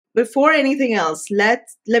before anything else, let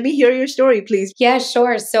me hear your story, please. Yeah,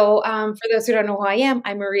 sure. So, for those who don't know who I am,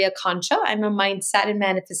 I'm Maria Concha. I'm a mindset and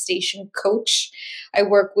manifestation coach. I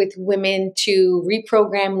work with women to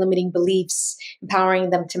reprogram limiting beliefs, empowering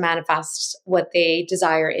them to manifest what they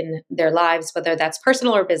desire in their lives, whether that's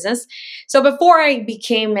personal or business. So, before I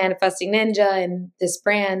became Manifesting Ninja and this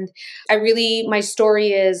brand, my story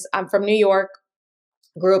is I'm from New York,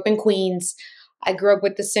 grew up in Queens. I grew up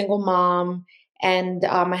with a single mom, and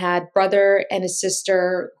I had brother and a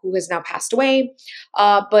sister who has now passed away.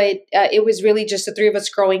 But it was really just the three of us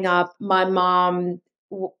growing up. My mom,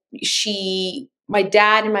 my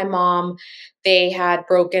dad and my mom, they had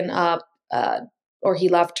broken up. Or he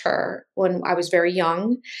left her when I was very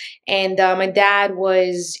young, and my dad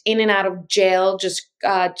was in and out of jail. Just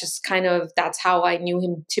kind of that's how I knew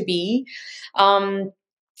him to be. Um,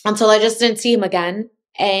 until I just didn't see him again.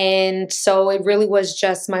 And so it really was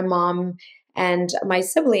just my mom and my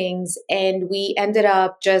siblings. And we ended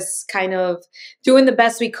up just kind of doing the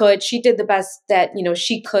best we could. She did the best that,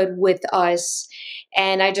 she could with us.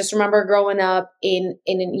 And I just remember growing up in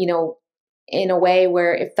a way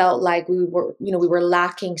where it felt like we were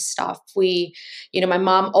lacking stuff. My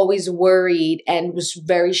mom always worried and was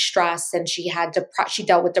very stressed, and she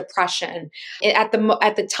dealt with depression. At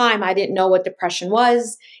the time, I didn't know what depression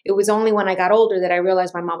was. It was only when I got older that I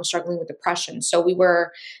realized my mom was struggling with depression. So we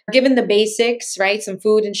were given the basics, right? Some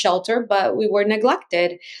food and shelter, but we were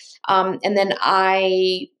neglected. And then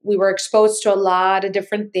we were exposed to a lot of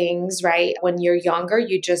different things, right? When you're younger,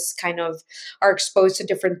 you just kind of are exposed to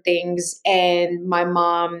different things. And my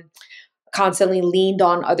mom constantly leaned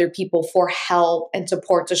on other people for help and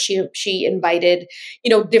support. So she invited,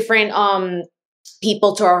 different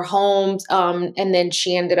people to our homes. And then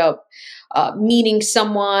she ended up meeting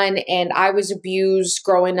someone, and I was abused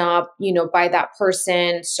growing up, by that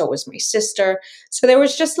person. So was my sister. So there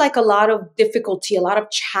was just like a lot of difficulty, a lot of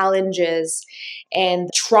challenges and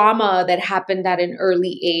trauma that happened at an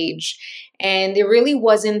early age. And it really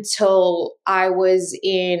wasn't until I was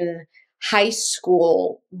in high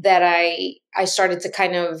school that I started to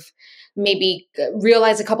kind of maybe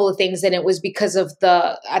realize a couple of things. And it was because of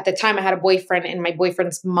at the time I had a boyfriend, and my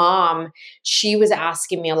boyfriend's mom, she was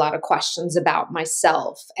asking me a lot of questions about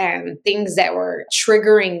myself and things that were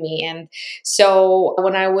triggering me. And so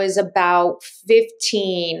when I was about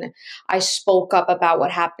 15, I spoke up about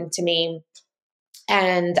what happened to me.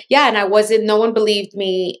 And yeah, and no one believed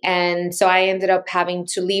me. And so I ended up having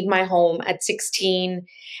to leave my home at 16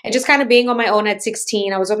 and just kind of being on my own at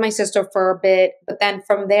 16. I was with my sister for a bit, but then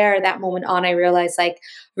from there, that moment on, I realized like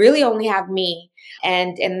really only have me.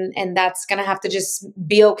 And that's gonna have to just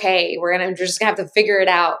be okay. We're just gonna have to figure it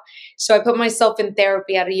out. So I put myself in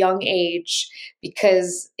therapy at a young age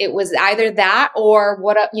because it was either that or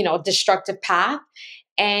destructive path.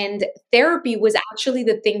 And therapy was actually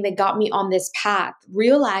the thing that got me on this path,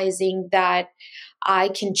 realizing that I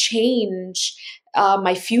can change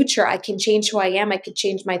my future. I can change who I am. I could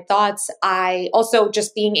change my thoughts. I also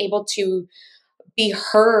just being able to be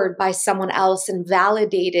heard by someone else and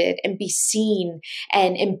validated and be seen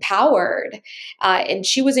and empowered. And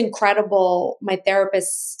she was incredible. My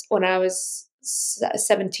therapist, when I was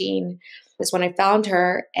 17, is when I found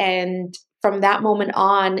her. And from that moment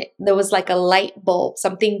on, there was like a light bulb,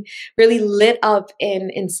 something really lit up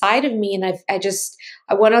inside of me. And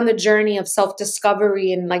I went on the journey of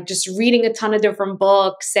self-discovery and like just reading a ton of different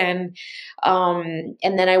books. And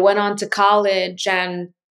then I went on to college, and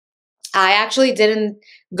I actually didn't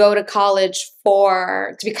go to college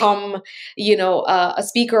to become, a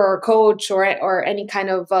speaker or a coach or any kind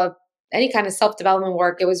of self-development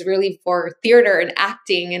work. It was really for theater and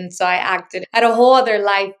acting. And so I acted at a whole other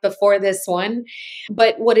life before this one.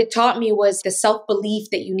 But what it taught me was the self-belief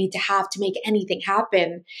that you need to have to make anything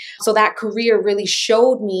happen. So that career really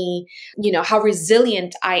showed me, how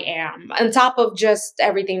resilient I am on top of just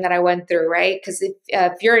everything that I went through, right? Because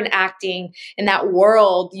if you're in acting in that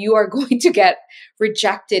world, you are going to get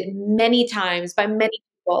rejected many times by many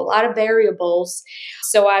people, a lot of variables.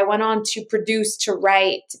 So I went on to produce, to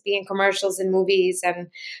write, to be in commercials and movies and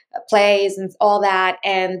plays and all that.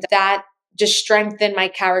 And that just strengthened my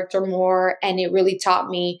character more. And it really taught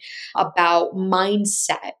me about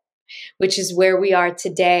mindset, which is where we are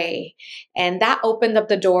today. And that opened up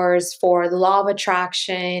the doors for the law of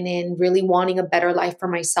attraction and really wanting a better life for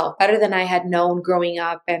myself, better than I had known growing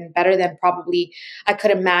up and better than probably I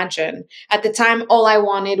could imagine. At the time, all I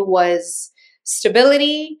wanted was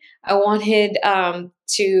stability. I wanted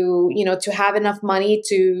to have enough money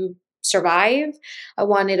to survive. I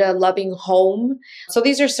wanted a loving home. So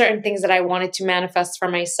these are certain things that I wanted to manifest for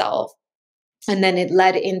myself. And then it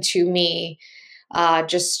led into me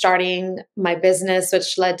just starting my business,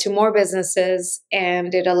 which led to more businesses.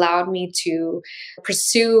 And it allowed me to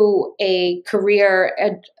pursue a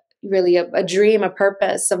career, really a dream, a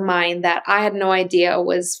purpose of mine that I had no idea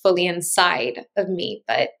was fully inside of me.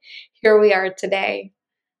 But here we are today.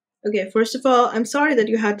 Okay, first of all, I'm sorry that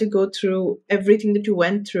you had to go through everything that you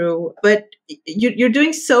went through, but you're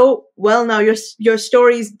doing so well now. Your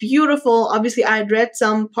story is beautiful. Obviously, I had read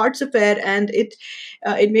some parts of it, and it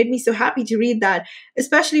made me so happy to read that,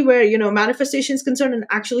 especially where manifestation is concerned and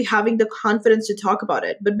actually having the confidence to talk about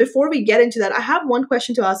it. But before we get into that, I have one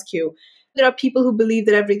question to ask you. There are people who believe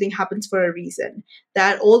that everything happens for a reason,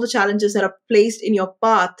 that all the challenges that are placed in your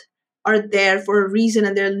path are there for a reason,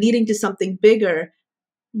 and they're leading to something bigger.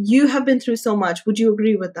 You have been through so much. Would you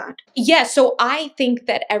agree with that? Yeah, so I think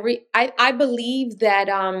that I believe that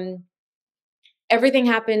everything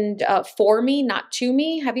happened for me, not to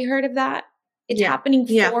me. Have you heard of that? It's Yeah. happening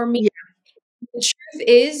Yeah. for me. Yeah. The truth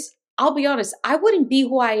is, I'll be honest, I wouldn't be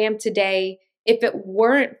who I am today if it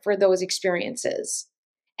weren't for those experiences.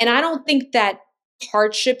 And I don't think that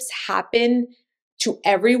hardships happen to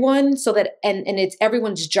everyone so that and it's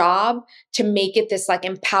everyone's job to make it this like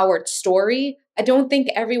empowered story. I don't think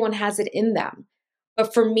everyone has it in them.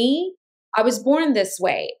 But for me, I was born this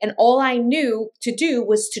way and all I knew to do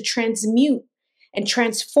was to transmute and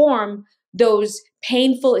transform those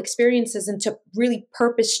painful experiences into really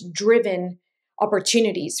purpose driven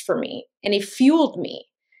opportunities for me. And it fueled me.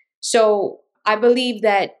 So I believe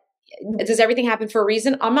that does everything happen for a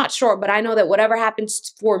reason? I'm not sure, but I know that whatever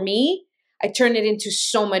happens for me, I turn it into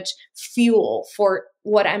so much fuel for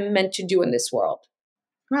what I'm meant to do in this world.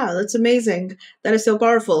 Wow, that's amazing. That is so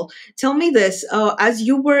powerful. Tell me this: as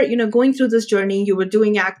you were, going through this journey, you were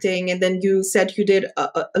doing acting, and then you said you did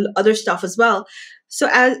other stuff as well. So,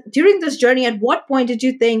 as during this journey, at what point did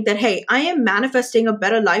you think that, hey, I am manifesting a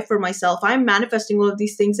better life for myself? I'm manifesting all of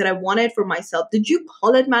these things that I wanted for myself. Did you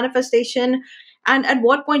call it manifestation? And at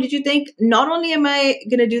what point did you think, not only am I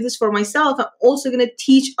going to do this for myself, I'm also going to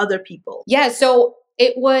teach other people? Yeah, so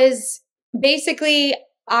it was basically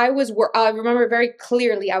I remember very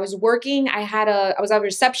clearly. I was working. I was a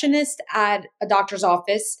receptionist at a doctor's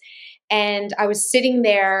office, and I was sitting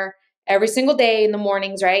there every single day in the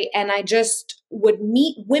mornings, right? And I just would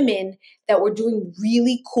meet women that were doing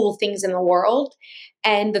really cool things in the world.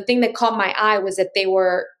 And the thing that caught my eye was that they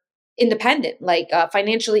were independent, like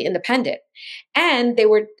financially independent, and they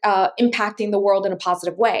were impacting the world in a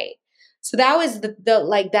positive way. So that was the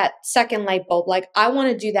like that second light bulb. Like I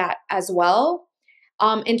want to do that as well.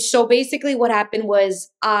 And so basically what happened was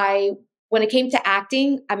when it came to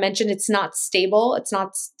acting, I mentioned it's not stable.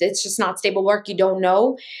 It's just not stable work. You don't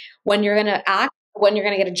know when you're going to act, when you're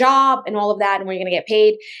going to get a job and all of that and when you're going to get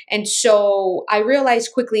paid. And so I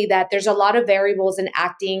realized quickly that there's a lot of variables in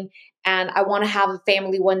acting and I want to have a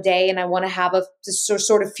family one day and I want to have a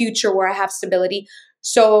sort of future where I have stability.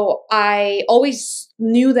 So I always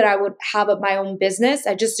knew that I would have my own business.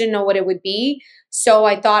 I just didn't know what it would be. So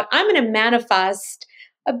I thought I'm going to manifest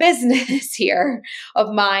a business here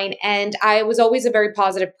of mine. And I was always a very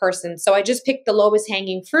positive person. So I just picked the lowest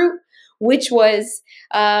hanging fruit, which was,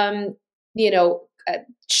 you know,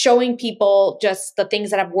 showing people just the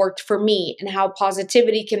things that have worked for me and how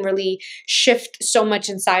positivity can really shift so much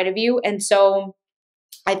inside of you. And so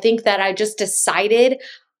I think that I just decided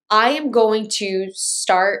I am going to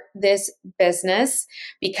start this business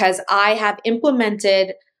because I have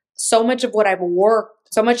implemented so much of what I've worked,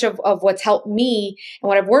 so much of what's helped me and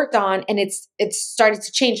what I've worked on. And it's started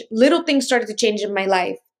to change. Little things started to change in my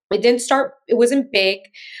life. It wasn't big,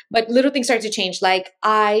 but little things started to change. Like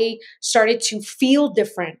I started to feel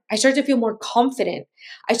different. I started to feel more confident.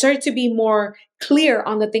 I started to be more clear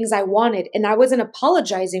on the things I wanted. And I wasn't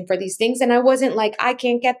apologizing for these things. And I wasn't like, I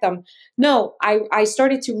can't get them. No, I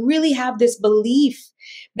started to really have this belief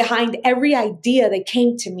behind every idea that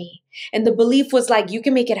came to me. And the belief was like, you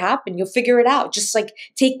can make it happen. You'll figure it out. Just like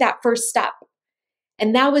take that first step.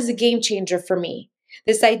 And that was a game changer for me.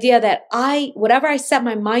 This idea that whatever I set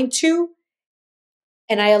my mind to,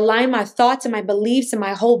 and I align my thoughts and my beliefs and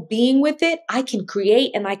my whole being with it, I can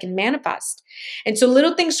create and I can manifest. And so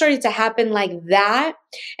little things started to happen like that.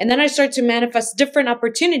 And then I started to manifest different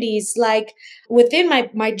opportunities. Like within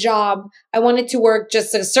my job, I wanted to work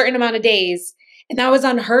just a certain amount of days. And that was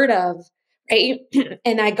unheard of. Right.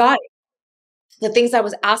 And I got it. The things I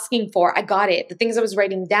was asking for, I got it. The things I was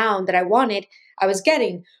writing down that I wanted, I was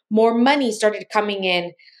getting. More money started coming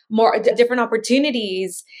in, more different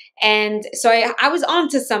opportunities. And so I was on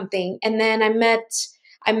to something. And then I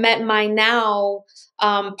met my now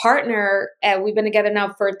partner. We've been together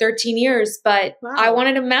now for 13 years, but I Wow.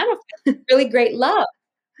 wanted to manifest really great love.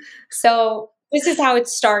 So This is how it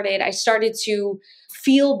started. I started to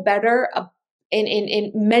feel better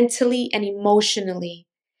in mentally and emotionally.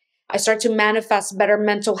 I started to manifest better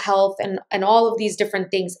mental health and all of these different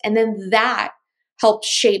things. And then that helped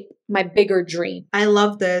shape my bigger dream. I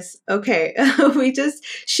love this. Okay. We just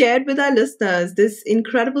shared with our listeners this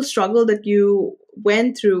incredible struggle that you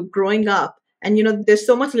went through growing up. And there's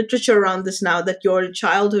so much literature around this now that your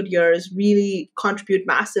childhood years really contribute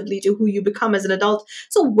massively to who you become as an adult.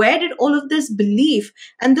 So, where did all of this belief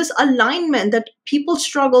and this alignment that people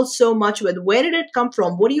struggle so much with, where did it come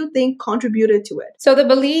from? What do you think contributed to it? So, the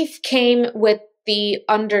belief came with the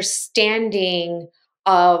understanding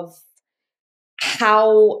of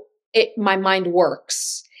how my mind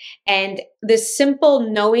works. And this simple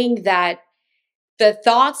knowing that the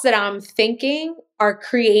thoughts that I'm thinking are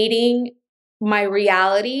creating my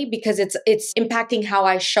reality because it's impacting how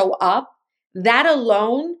I show up. That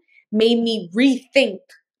alone made me rethink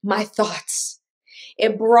my thoughts.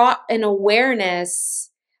 It brought an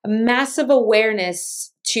awareness, a massive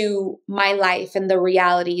awareness to my life and the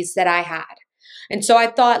realities that I had. And so I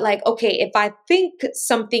thought, like, okay, if I think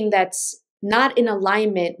something that's not in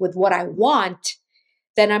alignment with what I want,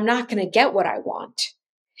 then I'm not going to get what I want.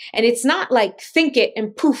 And it's not like think it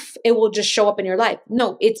and poof, it will just show up in your life.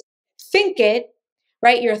 No, it's think it,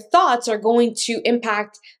 right? Your thoughts are going to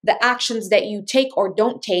impact the actions that you take or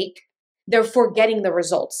don't take, therefore getting the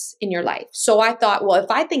results in your life. So I thought, well,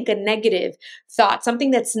 if I think a negative thought,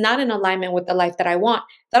 something that's not in alignment with the life that I want,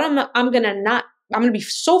 then I'm going to be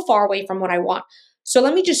so far away from what I want. So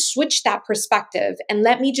let me just switch that perspective and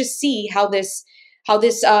let me just see how this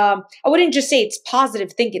I wouldn't just say it's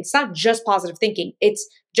positive thinking. It's not just positive thinking. It's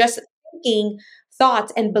just thinking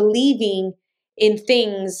thoughts and believing in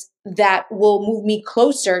things that will move me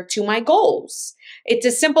closer to my goals. It's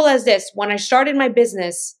as simple as this. When I started my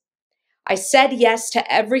business, I said yes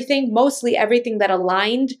to everything, mostly everything that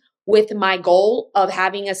aligned with my goal of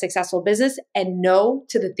having a successful business, and no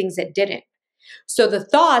to the things that didn't. So the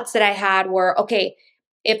thoughts that I had were, okay,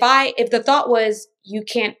 if the thought was you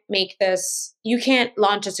can't make this, you can't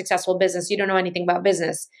launch a successful business, you don't know anything about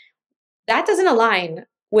business, that doesn't align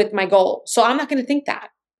with my goal. So I'm not going to think that.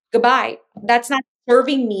 Goodbye. That's not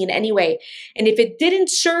serving me in any way. And if it didn't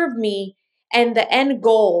serve me and the end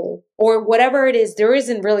goal or whatever it is, there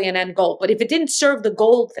isn't really an end goal. But if it didn't serve the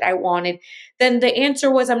goal that I wanted, then the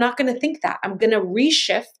answer was I'm not going to think that. I'm going to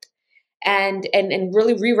reshift and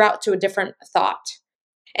really reroute to a different thought.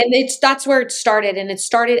 And that's where it started. And it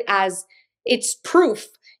started as it's proof.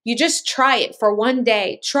 You just try it for one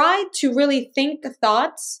day. Try to really think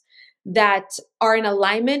thoughts that are in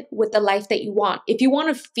alignment with the life that you want. If you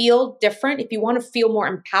want to feel different, if you want to feel more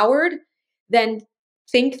empowered, then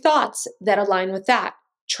think thoughts that align with that.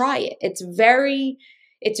 Try it. It's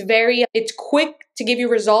quick to give you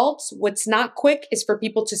results. What's not quick is for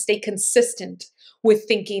people to stay consistent with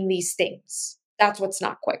thinking these things. That's what's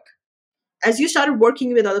not quick. As you started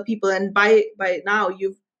working with other people, and by now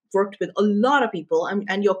you've worked with a lot of people,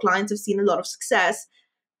 and your clients have seen a lot of success,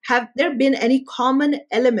 have there been any common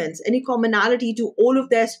elements, any commonality to all of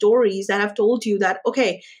their stories that have told you that,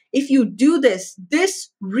 okay, if you do this, this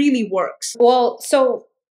really works? Well, so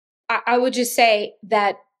I would just say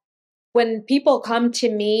that when people come to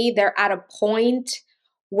me, they're at a point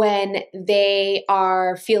when they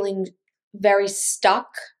are feeling very stuck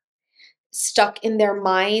in their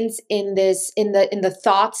minds in the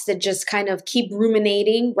thoughts that just kind of keep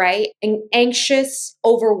ruminating, right? And anxious,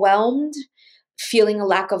 overwhelmed, feeling a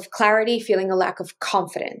lack of clarity, feeling a lack of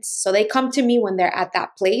confidence. So they come to me when they're at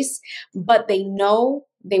that place, but they know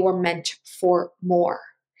they were meant for more.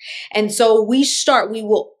 And so we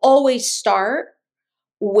will always start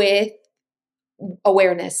with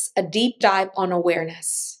awareness, a deep dive on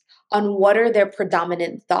awareness, on what are their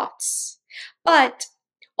predominant thoughts. But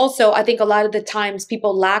also, I think a lot of the times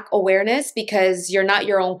people lack awareness because you're not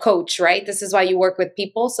your own coach, right? This is why you work with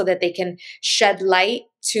people so that they can shed light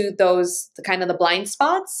to the blind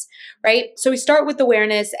spots, right? So we start with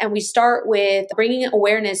awareness and we start with bringing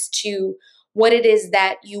awareness to what it is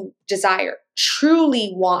that you desire,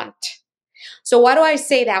 truly want. So why do I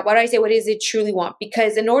say that? Why do I say what is it truly want?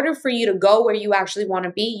 Because in order for you to go where you actually want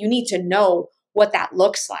to be, you need to know what that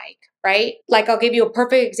looks like, right? Like I'll give you a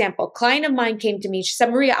perfect example. A client of mine came to me. She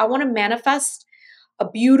said, Maria, I want to manifest a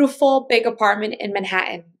beautiful big apartment in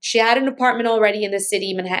Manhattan. She had an apartment already in the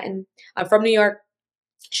city, Manhattan. I'm from New York.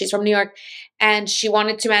 She's from New York. And she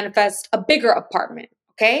wanted to manifest a bigger apartment.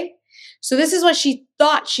 Okay. So this is what she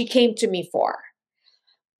thought she came to me for.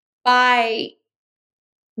 By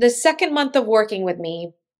the second month of working with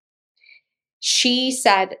me, she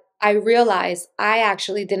said, I realized I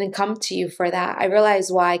actually didn't come to you for that. I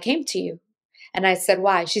realized why I came to you. And I said,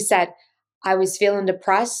 why? She said, I was feeling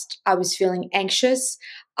depressed. I was feeling anxious.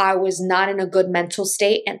 I was not in a good mental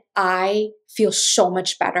state. And I feel so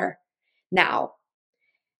much better now.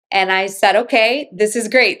 And I said, okay, this is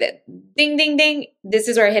great. Ding, ding, ding. This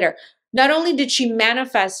is where I hit her. Not only did she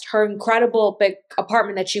manifest her incredible big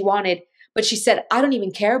apartment that she wanted, but she said, I don't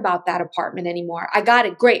even care about that apartment anymore. I got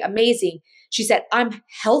it. Great. Amazing. She said, I'm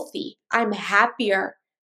healthy. I'm happier.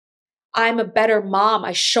 I'm a better mom.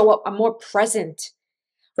 I show up. I'm more present.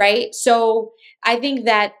 Right. So I think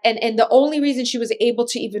that, and the only reason she was able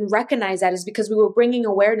to even recognize that is because we were bringing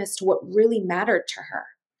awareness to what really mattered to her.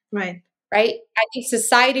 Right. Right. I think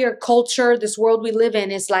society or culture, this world we live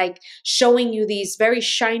in, is like showing you these very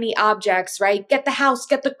shiny objects, right? Get the house,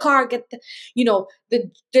 get the car, get the,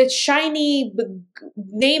 the shiny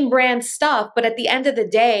name brand stuff. But at the end of the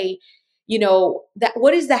day, that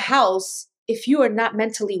what is the house if you are not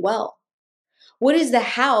mentally well? What is the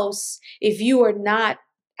house if you are not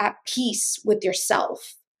at peace with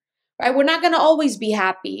yourself? Right? We're not going to always be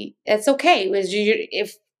happy. It's okay.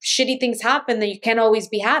 If shitty things happen, then you can't always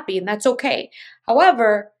be happy, and that's okay.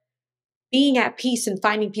 However, being at peace and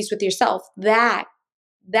finding peace with yourself, that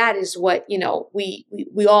is what we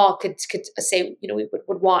all could say we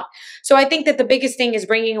would want. So I think that the biggest thing is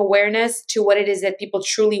bringing awareness to what it is that people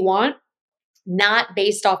truly want, not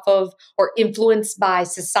based off of or influenced by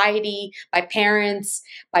society, by parents,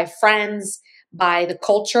 by friends, by the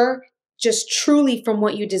culture, just truly from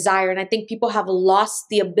what you desire. And I think people have lost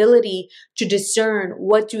the ability to discern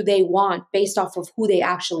what do they want based off of who they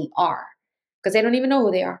actually are, because they don't even know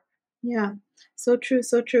who they are. Yeah. So true,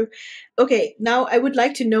 so true. Okay, now I would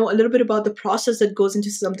like to know a little bit about the process that goes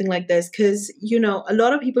into something like this, because a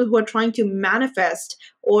lot of people who are trying to manifest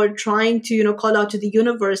or trying to call out to the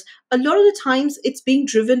universe, a lot of the times it's being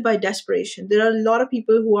driven by desperation. There are a lot of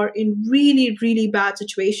people who are in really, really bad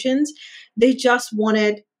situations. They just want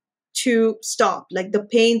it to stop, like the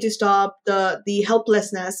pain to stop, the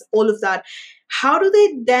helplessness, all of that. How do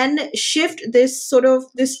they then shift this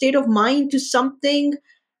state of mind to something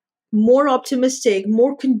more optimistic,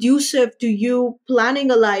 more conducive to you planning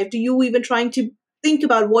a life, to you even trying to think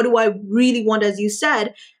about what do I really want, as you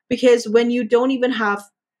said? Because when you don't even have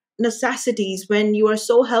necessities, when you are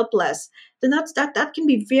so helpless, then that can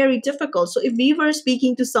be very difficult. So if we were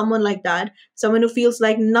speaking to someone like that, someone who feels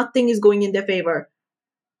like nothing is going in their favor,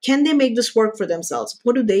 can they make this work for themselves?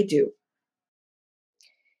 What do they do?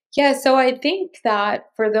 Yeah, so I think that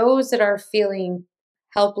for those that are feeling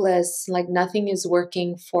helpless, like nothing is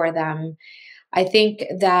working for them, I think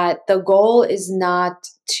that the goal is not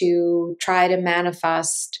to try to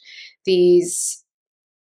manifest these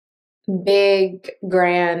big,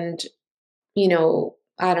 grand,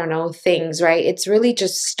 I don't know, things, right? It's really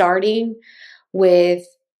just starting with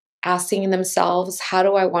asking themselves, how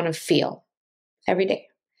do I want to feel every day?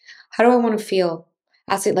 How do I want to feel?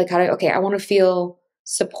 Asking, like, okay, I want to feel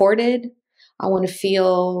supported. I want to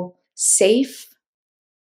feel safe.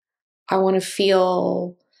 I want to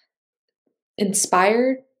feel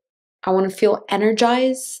inspired. I want to feel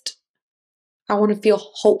energized. I want to feel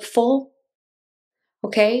hopeful.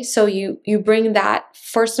 Okay, so you bring that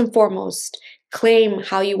first and foremost. Claim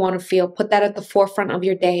how you want to feel. Put that at the forefront of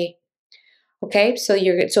your day. Okay, so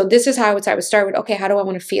this is how I would start. I would start with, okay, how do I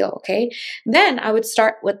want to feel? Okay, then I would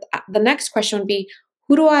start with the next question would be,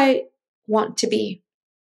 who do I want to be?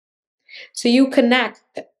 So you connect,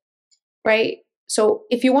 right? So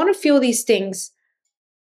if you want to feel these things,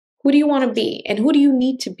 who do you want to be, and who do you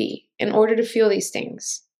need to be in order to feel these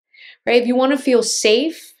things? Right? If you want to feel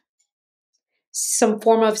safe, some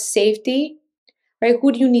form of safety, right?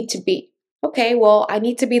 Who do you need to be? Okay, well, I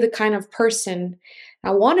need to be the kind of person, I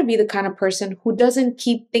want to be the kind of person who doesn't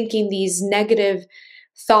keep thinking these negative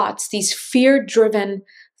thoughts, these fear driven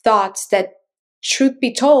thoughts that, truth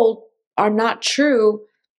be told, are not true.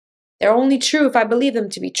 They're only true if I believe them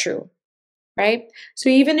to be true, right? So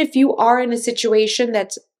even if you are in a situation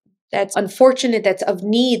that's unfortunate, that's of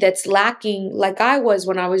need, that's lacking, like I was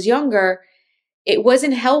when I was younger, it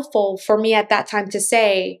wasn't helpful for me at that time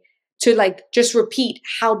to like just repeat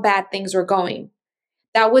how bad things were going.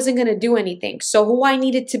 That wasn't going to do anything. So who I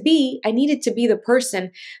needed to be the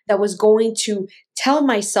person that was going to tell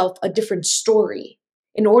myself a different story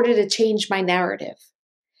in order to change my narrative.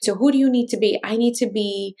 So who do you need to be? I need to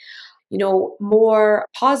be more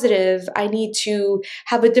positive. I need to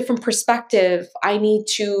have a different perspective. I need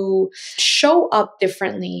to show up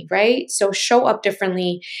differently, right? So show up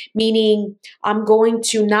differently, meaning I'm going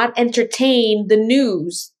to not entertain the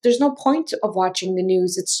news. There's no point of watching the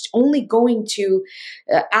news. It's only going to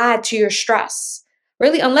add to your stress.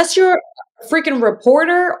 Really, unless you're freaking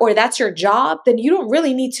reporter or that's your job, then you don't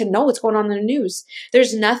really need to know what's going on in the news.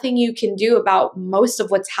 There's nothing you can do about most of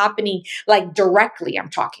what's happening, like directly, I'm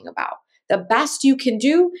talking about. The best you can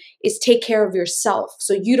do is take care of yourself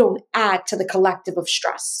so you don't add to the collective of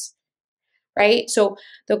stress, right? So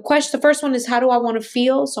the first one is, how do I want to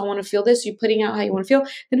feel? So I want to feel this. You're putting out how you want to feel.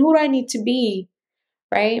 Then who do I need to be,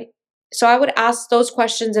 right? So I would ask those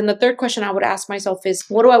questions. And the third question I would ask myself is,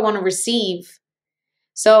 what do I want to receive?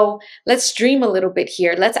 So let's dream a little bit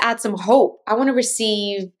here. Let's add some hope. I want to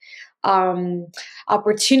receive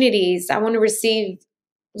opportunities. I want to receive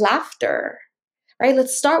laughter, right?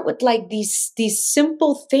 Let's start with like these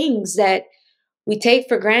simple things that we take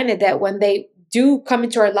for granted, that when they do come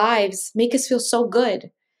into our lives, make us feel so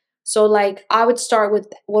good. So like I would start with,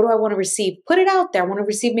 what do I want to receive? Put it out there. I want to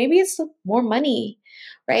receive, maybe it's more money,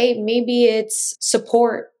 right? Maybe it's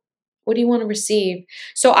support. What do you want to receive?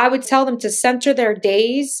 So I would tell them to center their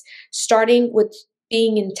days, starting with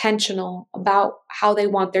being intentional about how they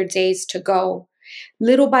want their days to go.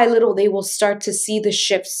 Little by little, they will start to see the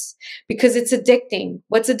shifts, because it's addicting.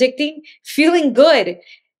 What's addicting? Feeling good,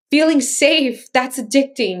 feeling safe. That's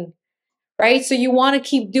addicting, right? So you want to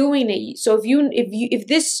keep doing it. So if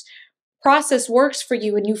this process works for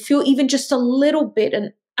you and you feel even just a little bit,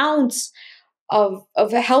 an ounce of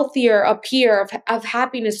a healthier up here, of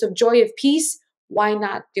happiness, of joy, of peace, why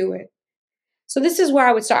not do it? So this is where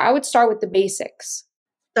I would start. I would start with the basics.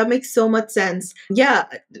 That makes so much sense. Yeah,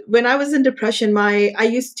 when I was in depression, I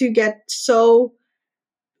used to get so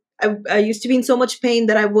I used to be in so much pain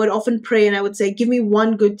that I would often pray and I would say, give me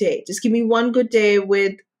one good day. Just give me one good day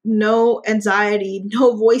with no anxiety,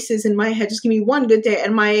 no voices in my head. Just give me one good day.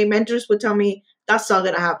 And my mentors would tell me, that's not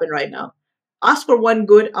going to happen right now. Ask for one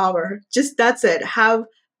good hour. Just that's it. Have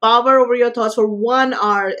power over your thoughts for 1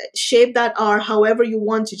 hour. Shape that hour however you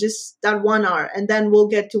want to, just that 1 hour. And then we'll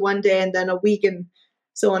get to one day and then a week and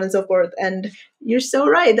so on and so forth. And you're so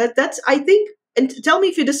right. That's, I think, and tell me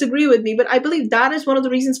if you disagree with me, but I believe that is one of the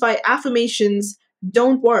reasons why affirmations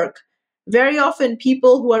don't work. Very often,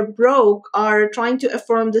 people who are broke are trying to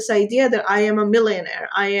affirm this idea that I am a millionaire.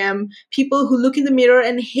 I am, people who look in the mirror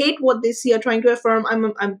and hate what they see are trying to affirm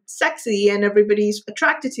I'm sexy and everybody's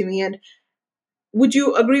attracted to me. And would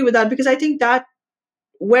you agree with that? Because I think that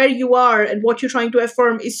where you are and what you're trying to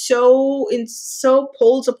affirm is so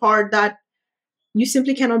poles apart that you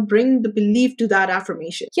simply cannot bring the belief to that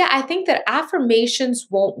affirmation. Yeah, I think that affirmations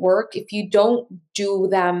won't work if you don't do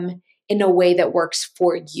them in a way that works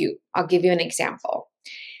for you. I'll give you an example.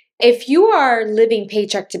 If you are living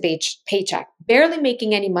paycheck to paycheck, barely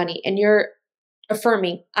making any money, and you're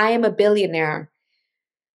affirming, I am a billionaire,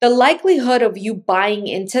 the likelihood of you buying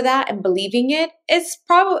into that and believing it is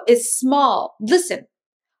small. Listen,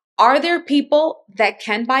 are there people that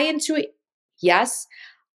can buy into it? Yes,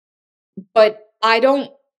 but I don't.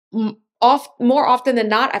 More often than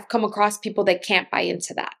not, I've come across people that can't buy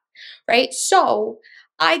into that, right? So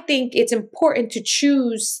I think it's important to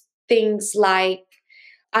choose things like,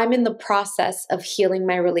 I'm in the process of healing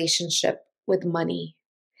my relationship with money.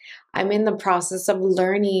 I'm in the process of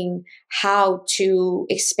learning how to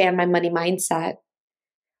expand my money mindset.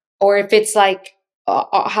 Or if it's like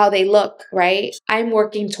how they look, right? I'm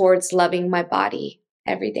working towards loving my body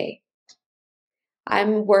every day.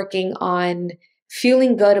 I'm working on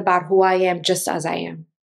feeling good about who I am just as I am.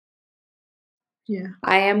 Yeah.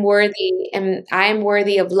 I am worthy, and I am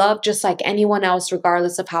worthy of love just like anyone else,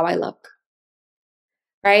 regardless of how I look.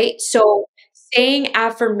 Right? So saying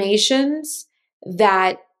affirmations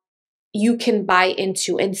that you can buy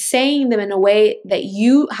into, and saying them in a way that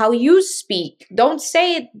how you speak. Don't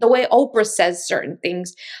say it the way Oprah says certain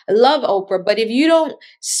things. I love Oprah, but if you don't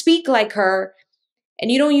speak like her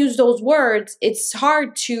and you don't use those words, it's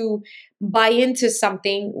hard to buy into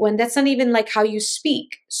something when that's not even like how you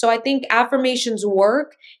speak. So I think affirmations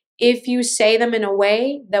work if you say them in a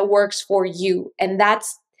way that works for you. And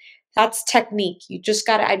that's technique. You just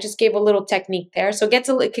got to, I just gave a little technique there. So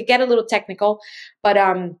it could get a little technical, but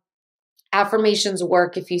affirmations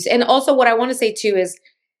work if you say. And also what I want to say too is,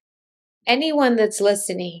 anyone that's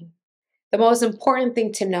listening, the most important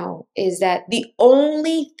thing to know is that the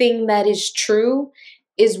only thing that is true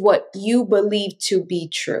is what you believe to be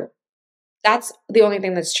true. That's the only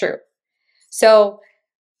thing that's true. So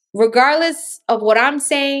regardless of what I'm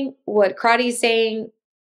saying, what Krati's saying,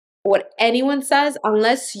 what anyone says,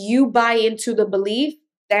 unless you buy into the belief,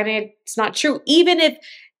 then it's not true. Even if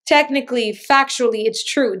technically, factually, it's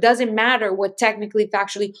true. It doesn't matter what technically,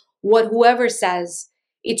 factually, what whoever says.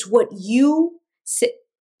 It's what you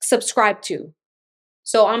subscribe to.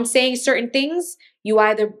 So I'm saying certain things,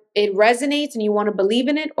 it resonates and you want to believe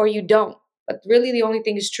in it, or you don't. But really, the only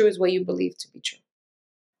thing is true is what you believe to be true.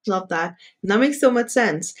 Love that. That makes so much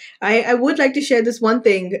sense. I would like to share this one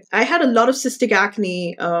thing. I had a lot of cystic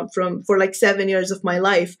acne for like 7 years of my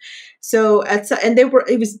life. So and it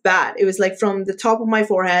was bad. It was like from the top of my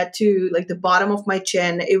forehead to like the bottom of my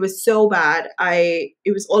chin. It was so bad.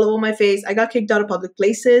 It was all over my face. I got kicked out of public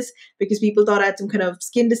places because people thought I had some kind of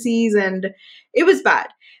skin disease, and it was bad.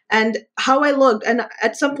 And how I looked, and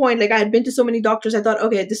at some point, like I had been to so many doctors, I thought,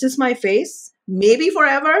 okay, this is my face, maybe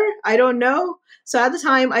forever. I don't know. So at the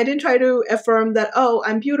time, I didn't try to affirm that, oh,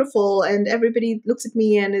 I'm beautiful and everybody looks at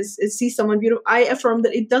me and sees someone beautiful. I affirm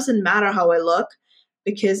that it doesn't matter how I look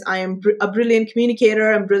because I am a brilliant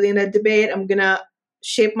communicator. I'm brilliant at debate. I'm going to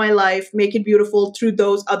shape my life, make it beautiful through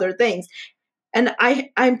those other things. And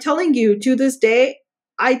I'm telling you, to this day,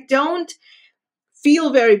 I don't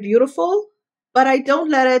feel very beautiful, but I don't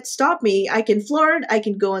let it stop me. I can flirt, I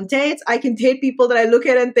can go on dates, I can date people that I look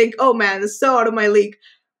at and think, oh man, this is so out of my league.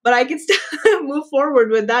 But I can still move forward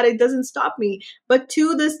with that. It doesn't stop me. But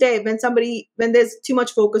to this day, when there's too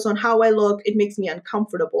much focus on how I look, it makes me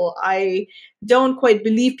uncomfortable. I don't quite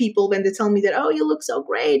believe people when they tell me that, oh, you look so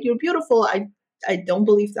great, you're beautiful. I don't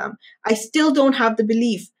believe them. I still don't have the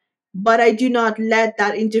belief, but I do not let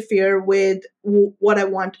that interfere with what I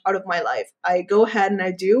want out of my life. I go ahead and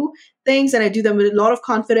I do things, and I do them with a lot of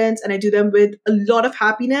confidence, and I do them with a lot of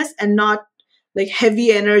happiness and not like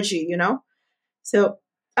heavy energy, you know? So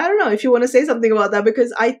I don't know if you want to say something about that,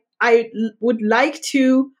 because I would like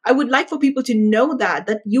for people to know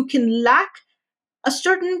that you can lack a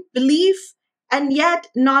certain belief and yet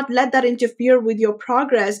not let that interfere with your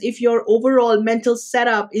progress if your overall mental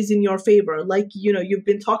setup is in your favor, like you've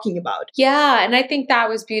been talking about. Yeah, and I think that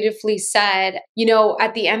was beautifully said.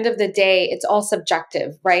 At the end of the day, it's all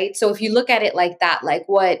subjective, right? So if you look at it like that, like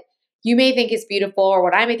what you may think is beautiful or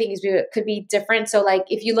what I may think is beautiful could be different. So like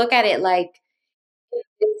if you look at it like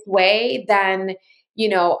this way, then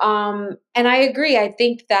and I agree. I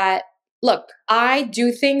think that, look, I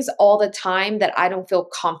do things all the time that I don't feel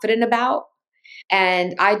confident about.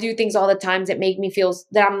 And I do things all the times that make me feel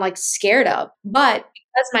that I'm like scared of. But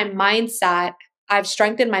because I've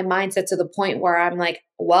strengthened my mindset to the point where I'm like,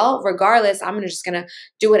 well, regardless, I'm just going to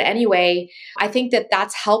do it anyway. I think that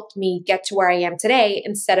that's helped me get to where I am today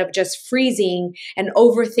instead of just freezing and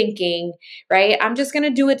overthinking, right? I'm just going to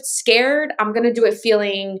do it scared. I'm going to do it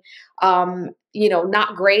feeling,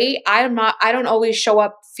 not great. I don't always show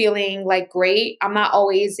up feeling like great. I'm not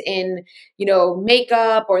always in,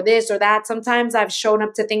 makeup or this or that. Sometimes I've shown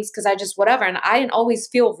up to things because I just whatever. And I didn't always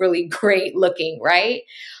feel really great looking, right?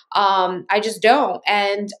 I just don't.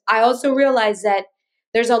 And I also realize that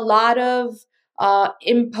there's a lot of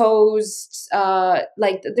imposed,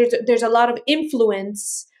 like there's a lot of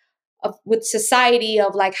influence with society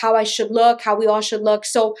of like how I should look, how we all should look.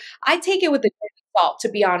 So I take it with a grain of salt, to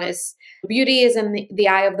be honest. Beauty is in the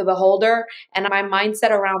eye of the beholder, and my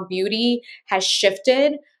mindset around beauty has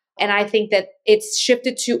shifted. And I think that it's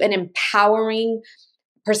shifted to an empowering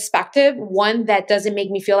perspective, one that doesn't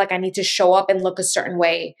make me feel like I need to show up and look a certain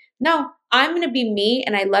way. No, I'm going to be me,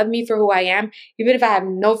 and I love me for who I am, even if I have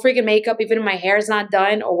no freaking makeup, even if my hair is not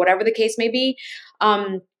done or whatever the case may be.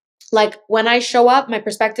 Like when I show up, my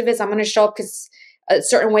perspective is I'm going to show up because a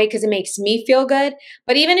certain way because it makes me feel good.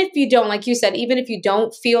 But even if you don't, like you said, even if you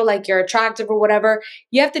don't feel like you're attractive or whatever,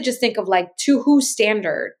 you have to just think of like, to whose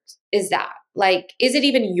standard is that? Like, is it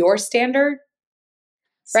even your standard?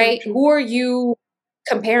 So Right? true. Who are you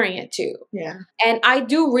comparing it to? Yeah. And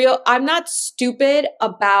I'm not stupid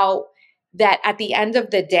about that. At the end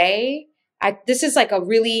of the day, this is like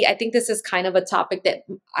I think this is kind of a topic that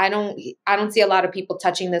I don't see a lot of people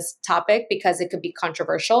touching this topic because it could be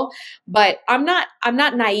controversial, but I'm not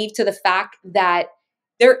naive to the fact that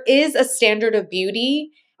there is a standard of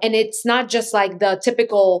beauty, and it's not just like the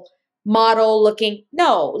typical model looking.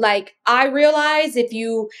 No, like I realize if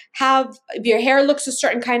your hair looks a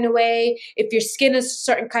certain kind of way, if your skin is a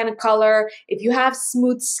certain kind of color, if you have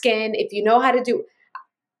smooth skin, if you know how to do,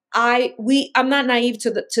 I'm not naive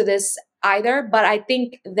to this either, but I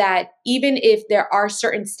think that even if there are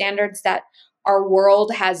certain standards that our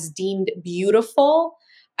world has deemed beautiful,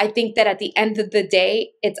 I think that at the end of the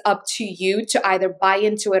day, it's up to you to either buy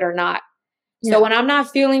into it or not. Yeah. So when I'm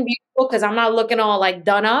not feeling beautiful because I'm not looking all like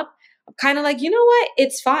done up, I'm kind of like, you know what?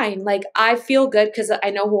 It's fine. Like I feel good because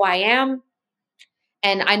I know who I am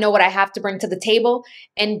and I know what I have to bring to the table.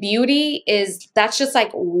 And that's just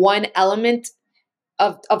like one element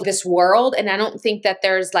of this world. And I don't think that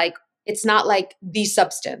it's not like the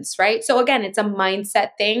substance, right? So again, it's a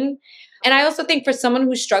mindset thing. And I also think for someone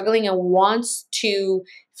who's struggling and wants to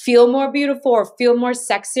feel more beautiful or feel more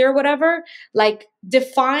sexy or whatever, like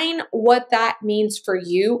define what that means for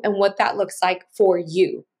you and what that looks like for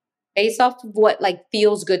you based off of what like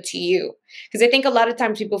feels good to you. Because I think a lot of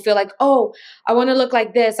times people feel like, oh, I want to look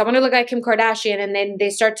like this. I want to look like Kim Kardashian. And then they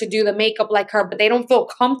start to do the makeup like her, but they don't feel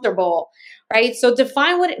comfortable. Right. So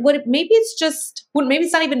define maybe it's just, well, maybe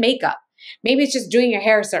it's not even makeup. Maybe it's just doing your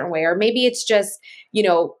hair a certain way, or maybe it's just, you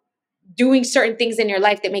know, doing certain things in your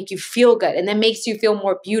life that make you feel good and then makes you feel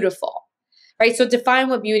more beautiful. Right. So define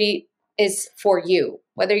what beauty is for you,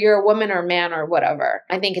 whether you're a woman or a man or whatever.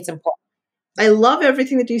 I think it's important. I love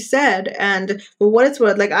everything that you said. And for what it's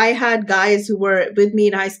worth, like I had guys who were with me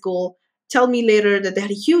in high school tell me later that they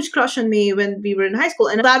had a huge crush on me when we were in high school.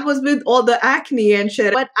 And that was with all the acne and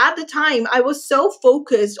shit. But at the time, I was so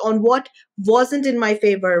focused on what wasn't in my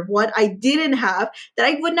favor, what I didn't have, that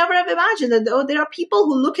I would never have imagined that, oh, there are people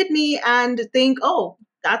who look at me and think, oh,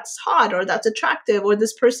 that's hot or that's attractive or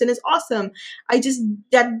this person is awesome.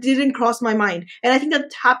 That didn't cross my mind. And I think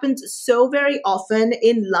that happens so very often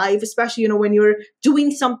in life, especially, when you're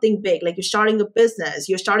doing something big, like you're starting a business,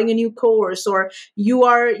 you're starting a new course, or you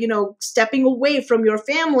are, stepping away from your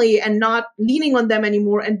family and not leaning on them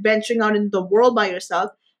anymore and venturing out into the world by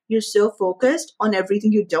yourself. You're so focused on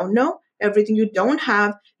everything you don't know, everything you don't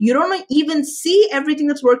have. You don't even see everything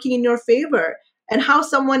that's working in your favor, and how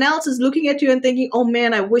someone else is looking at you and thinking, oh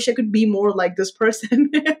man, I wish I could be more like this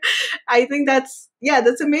person. I think that's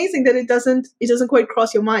amazing that it doesn't quite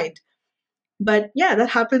cross your mind. But yeah, that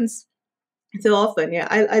happens so often. Yeah,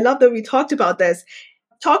 I love that we talked about this.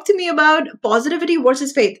 Talk to me about positivity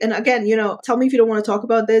versus faith. And again, tell me if you don't want to talk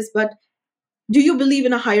about this, but do you believe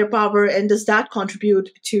in a higher power, and does that contribute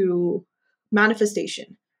to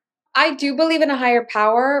manifestation? I do believe in a higher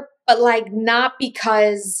power, but like not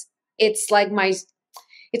because it's like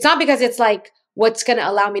it's not because it's like what's going to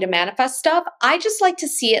allow me to manifest stuff. I just like to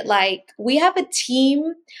see it like we have a team,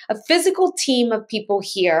 a physical team of people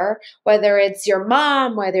here, whether it's your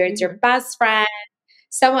mom, whether it's your best friend,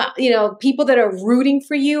 someone, people that are rooting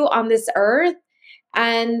for you on this earth.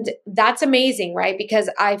 And that's amazing, right? Because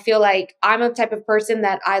I feel like I'm a type of person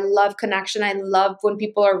that I love connection. I love when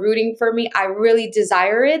people are rooting for me. I really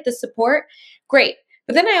desire it, the support. Great.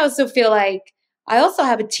 But then I also feel like I also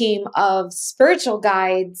have a team of spiritual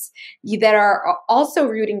guides that are also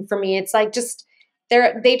rooting for me. It's like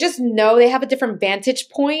they just know they have a different vantage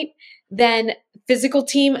point than physical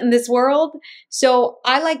team in this world. So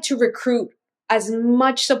I like to recruit as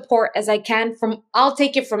much support as I can I'll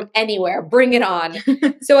take it from anywhere, bring it on.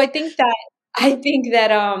 So I think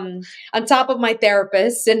that on top of my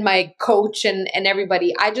therapist and my coach and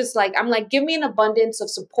everybody, I'm like, give me an abundance of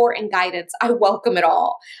support and guidance. I welcome it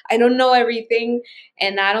all. I don't know everything,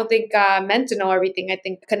 and I don't think I'm meant to know everything. I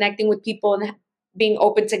think connecting with people and being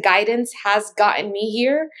open to guidance has gotten me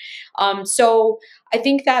here. So I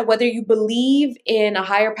think that whether you believe in a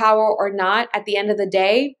higher power or not, at the end of the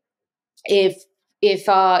day, if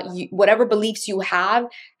whatever beliefs you have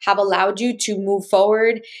allowed you to move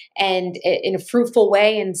forward and in a fruitful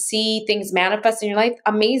way and see things manifest in your life,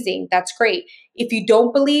 amazing, that's great. If you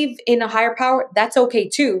don't believe in a higher power, that's okay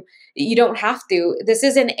too. You don't have to.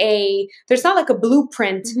 There's not like a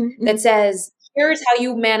blueprint that says here's how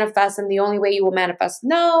you manifest and the only way you will manifest.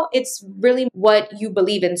 No, it's really what you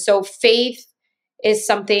believe in. So faith is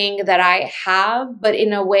something that I have, but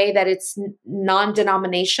in a way that it's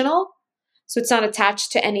non-denominational. So it's not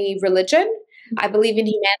attached to any religion. I believe in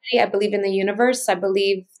humanity. I believe in the universe. I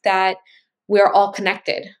believe that we're all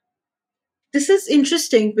connected. This is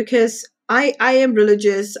interesting because I am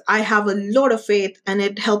religious. I have a lot of faith, and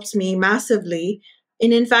it helps me massively.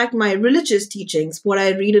 And in fact, my religious teachings, what I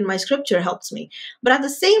read in my scripture, helps me. But at the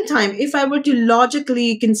same time, if I were to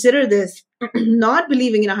logically consider this, not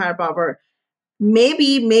believing in a higher power,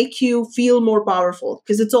 maybe make you feel more powerful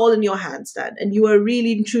because it's all in your hands then, and you are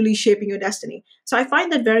really and truly shaping your destiny. So I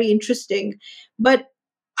find that very interesting. But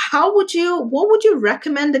what would you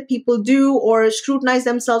recommend that people do, or scrutinize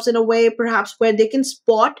themselves in a way perhaps where they can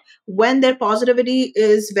spot when their positivity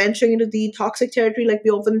is venturing into the toxic territory, like we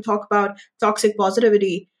often talk about toxic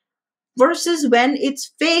positivity, versus when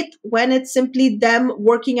it's faith, when it's simply them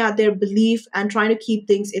working at their belief and trying to keep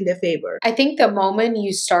things in their favor? I think the moment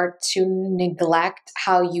you start to neglect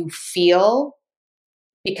how you feel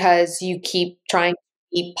because you keep trying to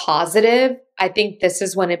be positive, I think this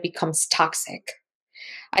is when it becomes toxic.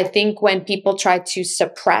 I think when people try to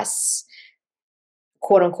suppress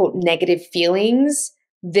quote unquote negative feelings,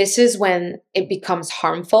 this is when it becomes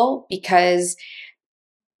harmful, because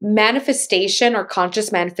manifestation or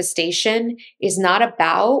conscious manifestation is not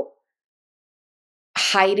about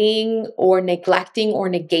hiding or neglecting or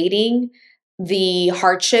negating the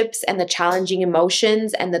hardships and the challenging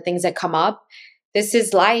emotions and the things that come up. This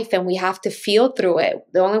is life, and we have to feel through it.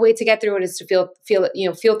 The only way to get through it is to feel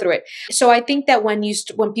through it. So I think that when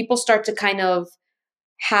people start to kind of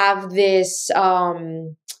have this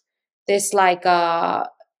like I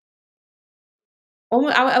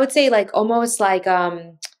would say like almost like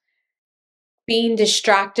being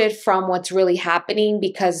distracted from what's really happening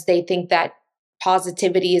because they think that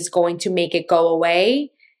positivity is going to make it go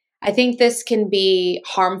away. I think this can be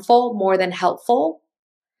harmful more than helpful,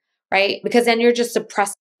 right? Because then you're just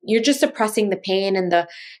suppressing the pain and the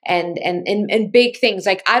and big things.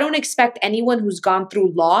 Like I don't expect anyone who's gone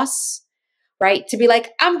through loss, right, to be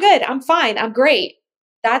like, I'm good, I'm fine, I'm great.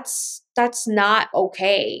 That's not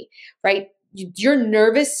okay, right? Your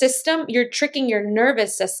nervous system, you're tricking your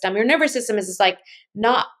nervous system. Your nervous system is just like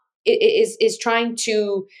not is trying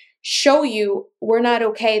to show you we're not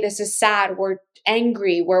okay. This is sad. We're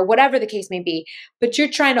angry. We're whatever the case may be. But you're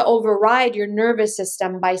trying to override your nervous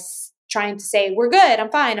system by trying to say we're good.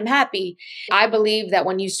 I'm fine. I'm happy. I believe that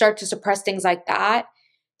when you start to suppress things like that,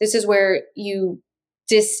 this is where you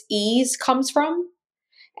dis-ease comes from,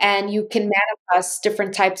 and you can manifest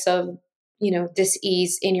different types of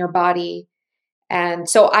dis-ease in your body. And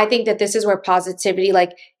so I think that this is where positivity,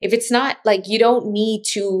 like if it's not like you don't need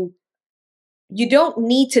to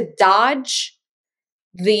dodge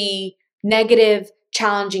the negative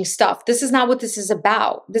challenging stuff. This is not what this is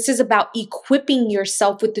about. This is about equipping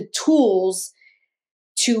yourself with the tools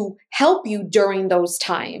to help you during those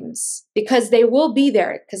times, because they will be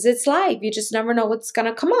there, because it's life. You just never know what's going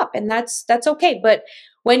to come up, and that's okay. But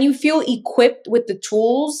when you feel equipped with the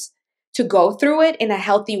tools to go through it in a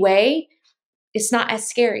healthy way, it's not as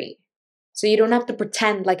scary. So you don't have to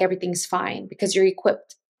pretend like everything's fine because you're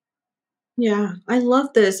equipped. Yeah, I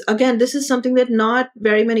love this. Again, this is something that not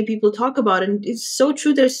very many people talk about, and it's so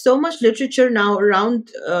true. There's so much literature now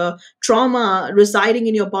around trauma residing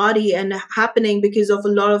in your body and happening because of a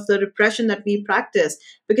lot of the repression that we practice.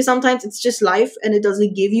 Because sometimes it's just life, and it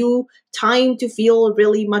doesn't give you time to feel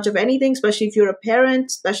really much of anything, especially if you're a parent,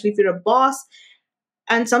 especially if you're a boss.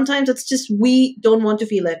 And sometimes it's just we don't want to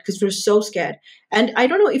feel it because we're so scared. And I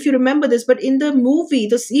don't know if you remember this, but in the movie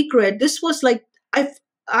The Secret, this was like i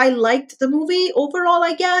I liked the movie overall,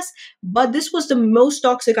 I guess, but this was the most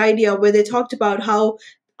toxic idea, where they talked about how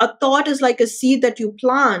a thought is like a seed that you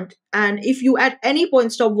plant, and if you at any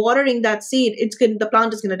point stop watering that seed, the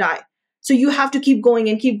plant is going to die. So you have to keep going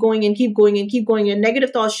and keep going and keep going and keep going, and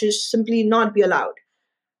negative thoughts should simply not be allowed.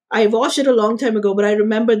 I watched it a long time ago, but I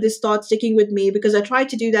remember this thought sticking with me because I tried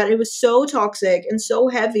to do that. It was so toxic and so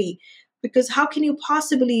heavy, because how can you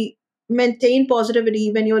possibly maintain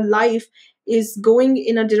positivity when your life is going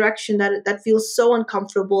in a direction that feels so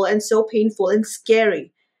uncomfortable and so painful and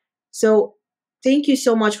scary? So thank you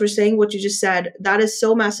so much for saying what you just said. That is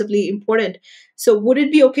so massively important. So would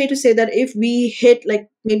it be okay to say that if we hit, like,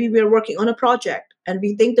 maybe we're working on a project and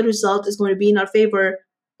we think the result is going to be in our favor,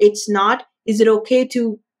 it's not? Is it okay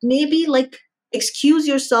to maybe like excuse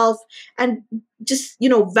yourself and just,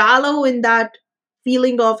 wallow in that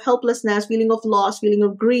feeling of helplessness, feeling of loss, feeling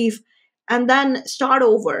of grief, and then start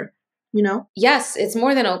over, you know? Yes, it's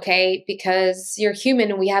more than okay, because you're human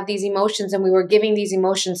and we have these emotions, and we were giving these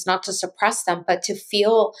emotions not to suppress them, but to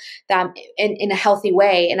feel them in a healthy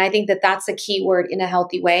way. And I think that that's the key word, in a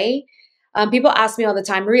healthy way. People ask me all the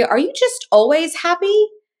time, Maria, are you just always happy?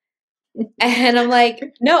 And I'm like,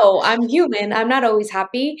 no, I'm human. I'm not always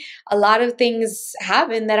happy. A lot of things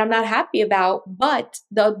happen that I'm not happy about. But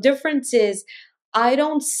the difference is I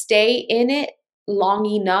don't stay in it long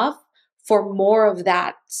enough for more of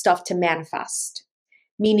that stuff to manifest.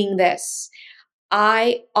 Meaning this,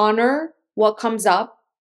 I honor what comes up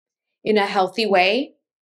in a healthy way.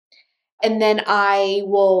 And then I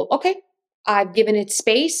will, okay, I've given it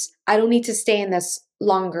space. I don't need to stay in this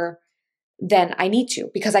longer than I need to,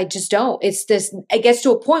 because I just don't. It gets to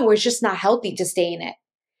a point where it's just not healthy to stay in it.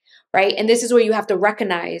 Right. And this is where you have to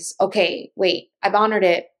recognize, okay, wait, I've honored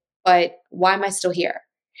it, but why am I still here?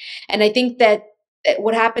 And I think that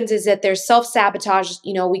what happens is that there's self-sabotage.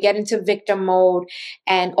 We get into victim mode,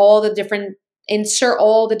 and insert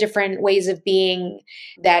all the different ways of being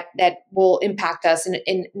that will impact us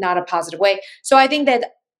in not a positive way. So I think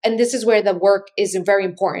that, and this is where the work is very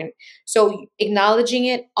important. So acknowledging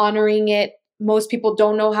it, honoring it. Most people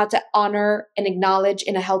don't know how to honor and acknowledge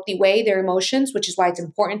in a healthy way their emotions, which is why it's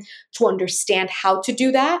important to understand how to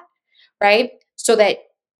do that, right? So that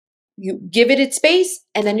you give it its space,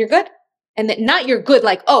 and then you're good. And then not you're good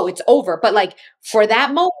like, oh, it's over, but like for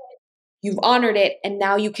that moment, you've honored it, and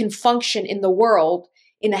now you can function in the world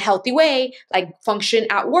in a healthy way, like function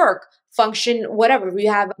at work, function whatever. We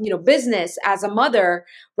have, business as a mother,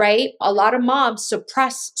 right? A lot of moms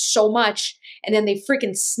suppress so much and then they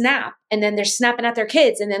freaking snap and then they're snapping at their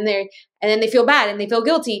kids and then they feel bad and they feel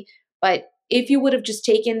guilty. But if you would have just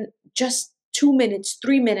taken just 2 minutes,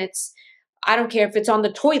 3 minutes, I don't care if it's on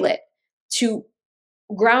the toilet, to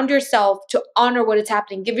ground yourself, to honor what is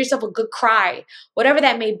happening, give yourself a good cry, whatever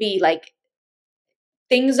that may be. Like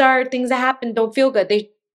things that happen don't feel good.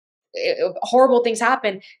 Horrible things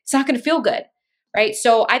happen. It's not going to feel good. Right.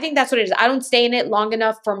 So I think that's what it is. I don't stay in it long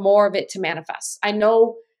enough for more of it to manifest. I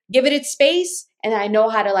know, give it its space. And I know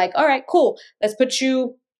how to like, all right, cool. Let's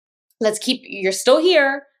keep, you're still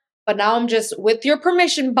here. But now I'm just, with your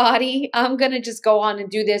permission, body, I'm going to just go on and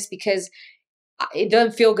do this because it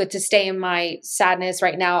doesn't feel good to stay in my sadness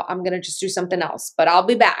right now. I'm going to just do something else, but I'll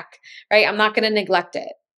be back. Right. I'm not going to neglect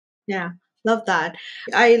it. Yeah, love that.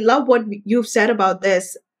 I love what you've said about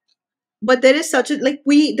this. But there is such a like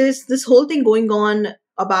we there's this whole thing going on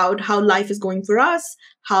about how life is going for us,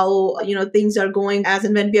 how things are going as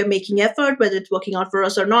and when we are making effort, whether it's working out for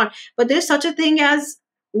us or not. But there's such a thing as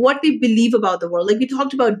what we believe about the world. Like we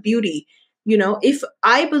talked about beauty. If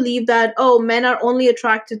I believe that, oh, men are only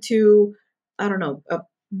attracted to, I don't know,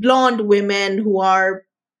 blonde women who are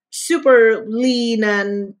super lean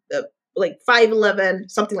and like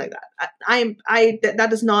 5'11", something like that.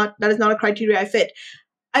 That is not a criteria I fit.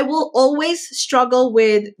 I will always struggle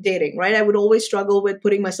with dating, right? I would always struggle with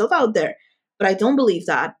putting myself out there, but I don't believe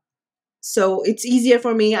that. So it's easier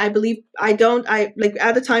for me. I believe I like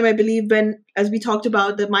at the time I believe when, as we talked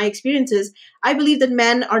about my experiences, I believe that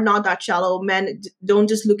men are not that shallow. Men don't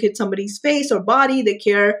just look at somebody's face or body. They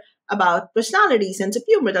care about personality, sense of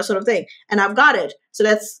humor, that sort of thing. And I've got it. So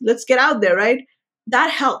let's get out there, right?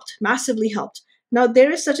 That helped, massively helped. Now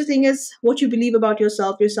there is such a thing as what you believe about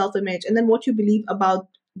yourself, your self-image, and then what you believe about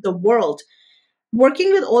the world.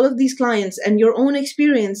 Working with all of these clients and your own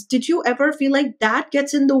experience, did you ever feel like that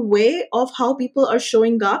gets in the way of how people are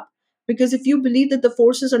showing up? Because if you believe that the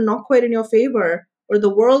forces are not quite in your favor or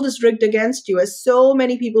the world is rigged against you, as so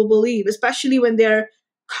many people believe, especially when they're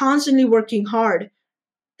constantly working hard,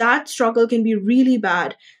 that struggle can be really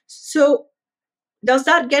bad. So does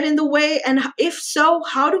that get in the way? And if so,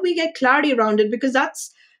 how do we get clarity around it? Because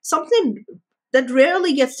that's something that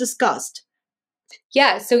rarely gets discussed.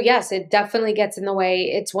 Yeah. So yes, it definitely gets in the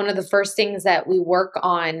way. It's one of the first things that we work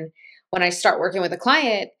on when I start working with a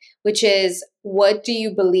client, which is, what do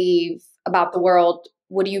you believe about the world?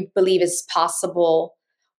 What do you believe is possible?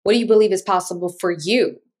 What do you believe is possible for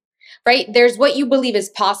you? Right? There's what you believe is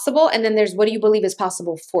possible, and then there's what do you believe is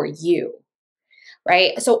possible for you.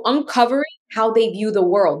 Right? So uncovering how they view the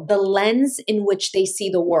world, the lens in which they see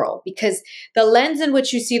the world, because the lens in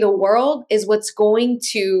which you see the world is what's going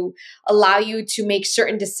to allow you to make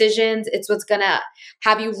certain decisions. It's what's going to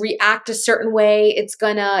have you react a certain way. It's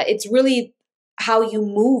really how you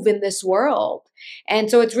move in this world.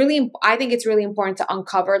 And so I think it's really important to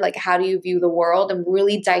uncover, like, how do you view the world and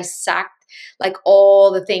really dissect like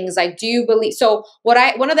all the things I do believe. So one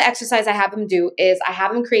of the exercises I have them do is I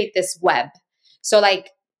have them create this web. So like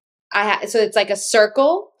so it's like a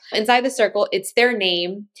circle. Inside the circle, it's their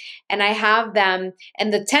name. And I have them,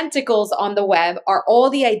 and the tentacles on the web are all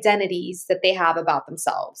the identities that they have about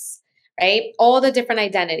themselves, right? All the different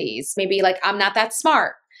identities. Maybe like, I'm not that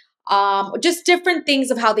smart. Just different things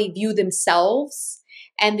of how they view themselves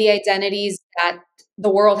and the identities that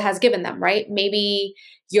the world has given them, right? Maybe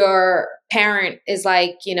your parent is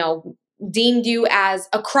like, deemed you as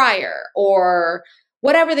a crier or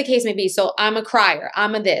whatever the case may be. So I'm a crier,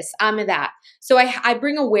 I'm a this, I'm a that. So I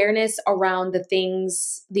bring awareness around the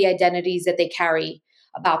things, the identities that they carry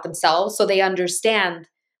about themselves, so they understand,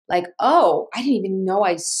 like, oh, I didn't even know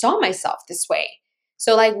I saw myself this way.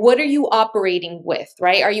 So like, what are you operating with,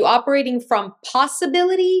 right? Are you operating from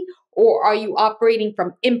possibility or are you operating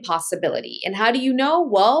from impossibility? And how do you know?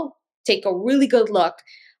 Well, take a really good look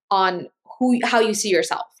on how you see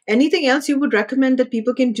yourself. Anything else you would recommend that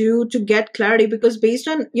people can do to get clarity? Because based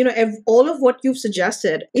on all of what you've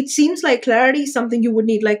suggested, it seems like clarity is something you would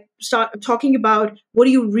need. Like, start talking about what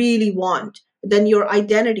do you really want, then your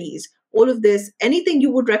identities, all of this. Anything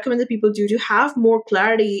you would recommend that people do to have more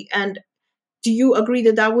clarity? And do you agree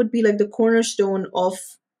that that would be like the cornerstone of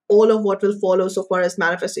all of what will follow so far as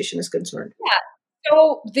manifestation is concerned? Yeah.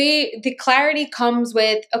 So the clarity comes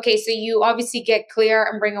with, okay, so you obviously get clear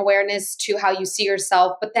and bring awareness to how you see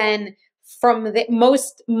yourself, but then from the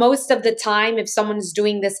most of the time, if someone's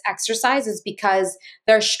doing this exercise, is because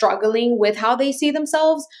they're struggling with how they see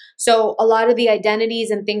themselves. So a lot of the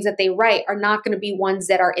identities and things that they write are not going to be ones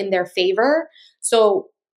that are in their favor. So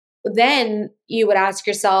then you would ask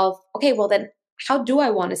yourself, okay, well, then how do I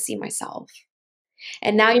want to see myself?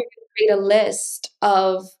 And now you're going to create a list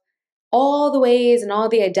of all the ways and all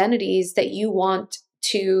the identities that you want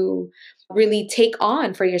to really take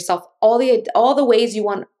on for yourself, all the ways you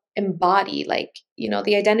want to embody, like,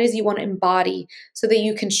 the identities you want to embody so that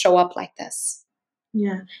you can show up like this.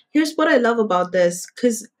 Yeah. Here's what I love about this,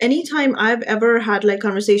 because anytime I've ever had like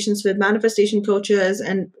conversations with manifestation coaches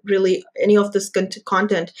and really any of this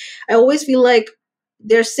content, I always feel like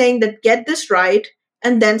they're saying that get this right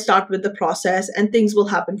and then start with the process and things will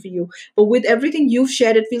happen for you. But with everything you've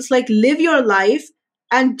shared, it feels like live your life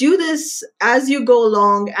and do this as you go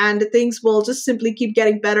along, and things will just simply keep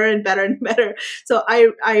getting better and better and better. So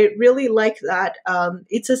I really like that.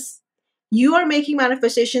 You are making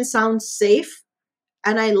manifestation sound safe,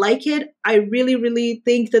 and I like it. I really, really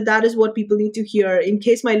think that that is what people need to hear. In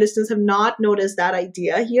case my listeners have not noticed that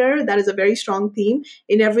idea here, that is a very strong theme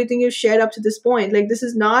in everything you've shared up to this point. Like, this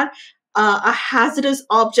is not a hazardous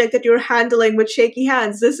object that you're handling with shaky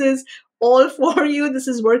hands. This is all for you. This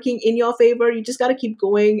is working in your favor. You just got to keep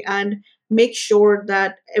going and make sure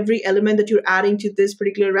that every element that you're adding to this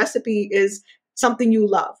particular recipe is something you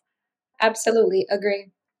love. Absolutely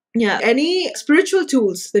agree. Yeah. Any spiritual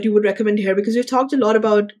tools that you would recommend here? Because we've talked a lot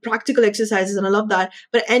about practical exercises and I love that.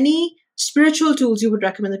 But any spiritual tools you would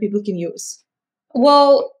recommend that people can use?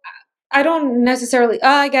 Well, I don't necessarily,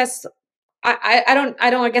 I guess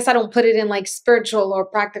I guess I don't put it in like spiritual or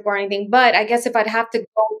practical or anything, but I guess if I'd have to go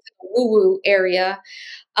to the woo woo area,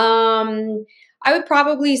 um, I would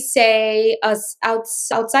probably say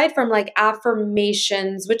outside from like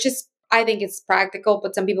affirmations, which is, I think it's practical,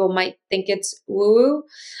 but some people might think it's woo woo.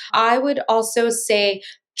 I would also say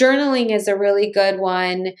journaling is a really good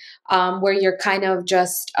one, where you're kind of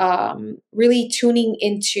just really tuning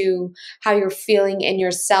into how you're feeling in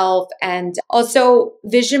yourself. And also,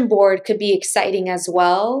 vision board could be exciting as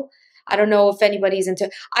well. I don't know if anybody's into.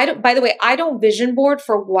 I don't. By the way, I don't vision board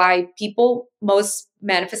for why people. Most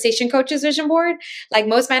manifestation coaches vision board. Like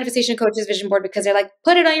most manifestation coaches vision board because they're like,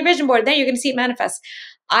 put it on your vision board, then you're going to see it manifest.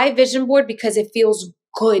 I vision board because it feels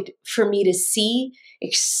good for me to see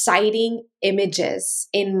exciting images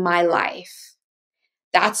in my life.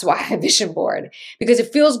 That's why I vision board, because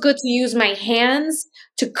it feels good to use my hands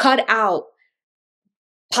to cut out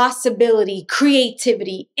possibility,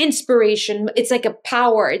 creativity, inspiration. It's like a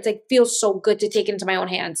power. It's like feels so good to take it into my own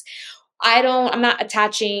hands. I'm not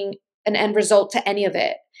attaching an end result to any of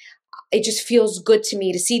it. It just feels good to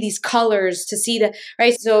me to see these colors, to see the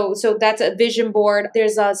right. So that's a vision board.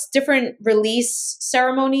 There's different release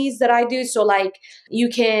ceremonies that I do. So like you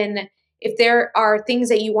can, if there are things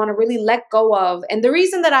that you want to really let go of, and the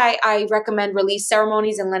reason that I recommend release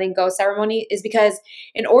ceremonies and letting go ceremony is because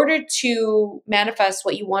in order to manifest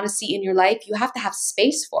what you want to see in your life, you have to have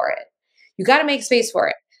space for it. You got to make space for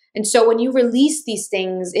it. And so when you release these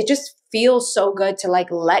things, it just feels so good to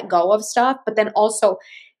like let go of stuff, but then also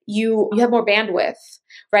you have more bandwidth,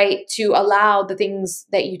 right, to allow the things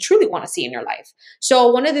that you truly want to see in your life.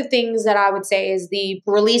 So one of the things that I would say is the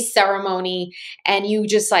release ceremony, and you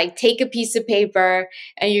just like take a piece of paper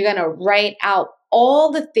and you're going to write out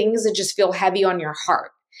all the things that just feel heavy on your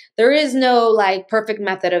heart. There is no like perfect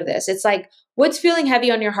method of this. It's like, what's feeling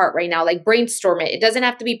heavy on your heart right now? Like brainstorm it. It doesn't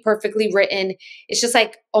have to be perfectly written. It's just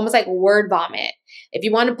like almost like word vomit. If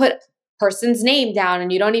you want to put person's name down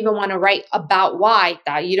and you don't even want to write about why,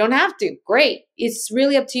 that you don't have to, great. It's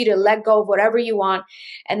really up to you to let go of whatever you want.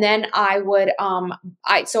 And then I would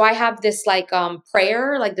I have this like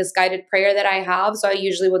prayer, like this guided prayer that I have. So I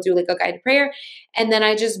usually will do like a guided prayer and then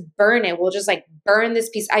I just burn it. We'll just like burn this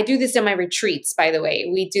piece. I do this in my retreats, by the way.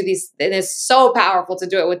 We do these, and it's so powerful to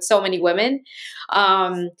do it with so many women.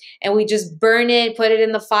 And we just burn it, put it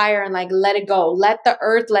in the fire and like let it go. Let the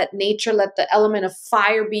earth, let nature, let the element of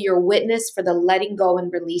fire be your witness for the letting go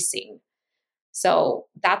and releasing. So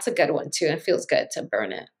that's a good one too. It feels good to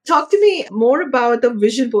burn it. Talk to me more about the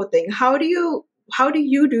vision board thing. How do you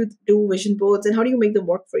do vision boards, and how do you make them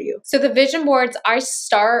work for you? So the vision boards, I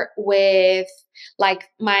start with like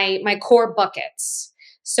my core buckets.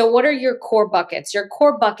 So what are your core buckets? Your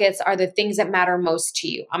core buckets are the things that matter most to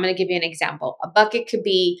you. I'm going to give you an example. A bucket could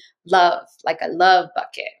be love, like a love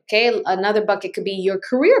bucket. Okay. Another bucket could be your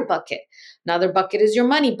career bucket. Another bucket is your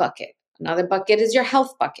money bucket. Another bucket is your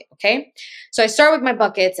health bucket. Okay. So I start with my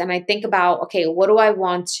buckets and I think about, okay, what do I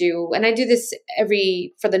want to, and I do this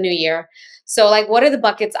for the new year. So like, what are the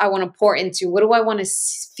buckets I want to pour into? What do I want to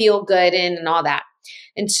feel good in and all that?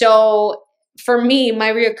 And so for me,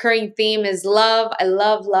 my reoccurring theme is love. I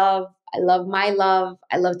love love. I love my love.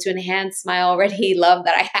 I love to enhance my already love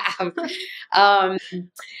that I um,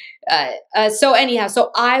 so anyhow,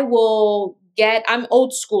 so I'm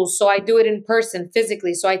old school, so I do it in person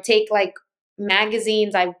physically. So I take like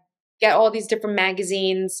magazines, I get all these different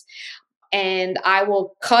magazines, and I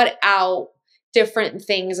will cut out different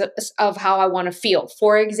things of how I want to feel.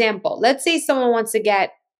 For example, let's say someone wants to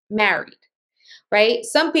get married, right?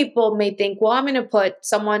 Some people may think, well, I'm going to put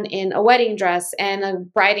someone in a wedding dress and a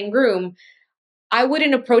bride and groom. I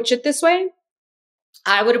wouldn't approach it this way.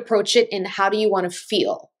 I would approach it in, how do you want to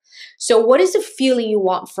feel? So, what is the feeling you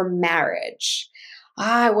want for marriage?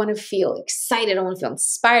 I want to feel excited. I want to feel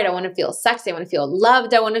inspired. I want to feel sexy. I want to feel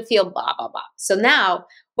loved. I want to feel blah, blah, blah. So now,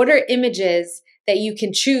 what are images that you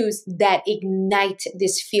can choose that ignite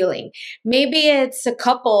this feeling? Maybe it's a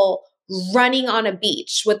couple running on a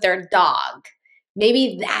beach with their dog.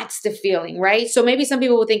 Maybe that's the feeling, right? So maybe some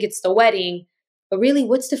people will think it's the wedding, but really,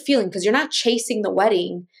 what's the feeling? Because you're not chasing the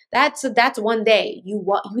wedding. That's one day. You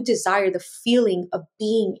desire the feeling of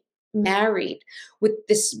being married with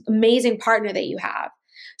this amazing partner that you have.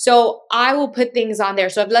 So I will put things on there.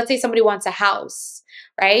 So if, let's say somebody wants a house,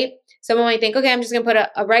 right? Someone might think, okay, I'm just gonna put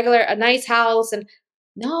a nice house, and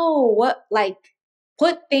no, what, like,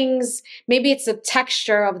 put things, maybe it's the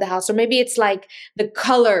texture of the house, or maybe it's like the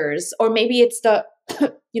colors, or maybe it's the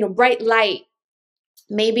bright light.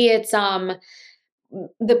 Maybe it's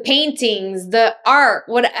the paintings, the art,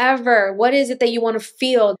 whatever. What is it that you want to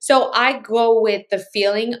feel? So I go with the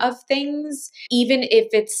feeling of things, even if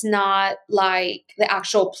it's not like the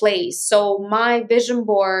actual place. So my vision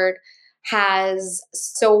board I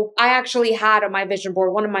actually had on my vision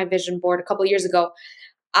board, one of my vision board a couple of years ago,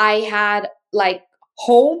 I had like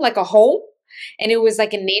a home, and it was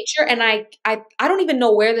like in nature. And I don't even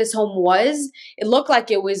know where this home was. It looked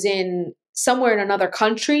like it was in somewhere in another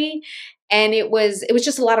country. And it was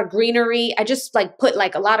just a lot of greenery. I just like put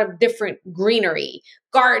like a lot of different greenery,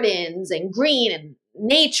 gardens and green and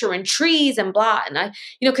nature and trees and blah. And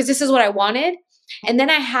because this is what I wanted. And then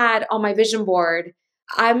I had on my vision board,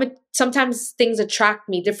 sometimes things attract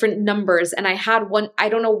me, different numbers. And I had one, I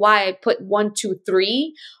don't know why I put 1, 2,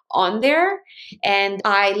 3 on there. And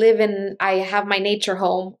I have my nature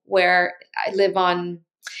home where I live on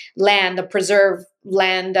land, a preserved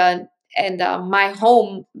land, and my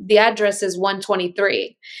home, the address is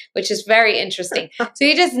 123, which is very interesting. So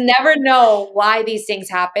you just never know why these things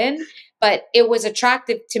happen. But it was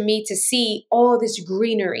attractive to me to see all this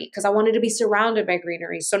greenery because I wanted to be surrounded by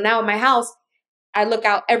greenery. So now in my house, I look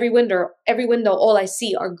out every window, all I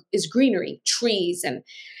see is greenery, trees,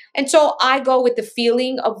 and so I go with the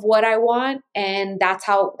feeling of what I want, and that's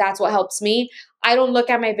what helps me. I don't look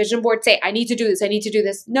at my vision board, say, I need to do this, I need to do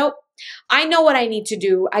this. Nope. I know what I need to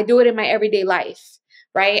do. I do it in my everyday life,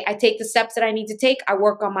 right? I take the steps that I need to take. I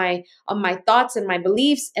work on my thoughts and my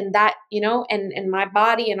beliefs and that, and my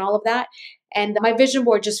body and all of that. And my vision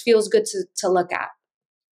board just feels good to look at.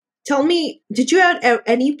 Tell me, did you at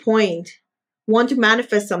any point want to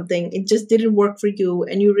manifest something, it just didn't work for you,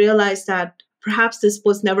 and you realized that perhaps this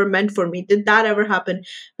was never meant for me? Did that ever happen?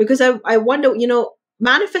 Because I wonder,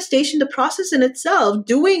 manifestation, the process in itself,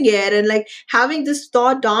 doing it and like having this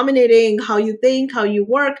thought dominating how you think, how you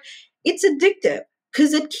work, it's addictive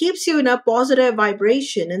because it keeps you in a positive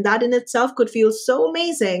vibration. And that in itself could feel so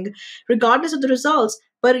amazing, regardless of the results.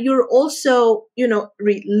 But you're also,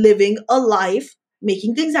 living a life,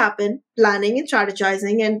 making things happen, planning and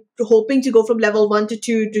strategizing, and hoping to go from level 1 to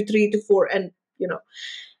 2 to 3 to 4. And,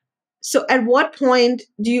 so at what point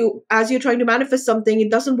do you, as you're trying to manifest something, it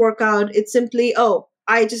doesn't work out, it's simply, oh,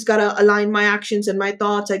 I just gotta align my actions and my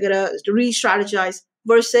thoughts, I gotta re-strategize,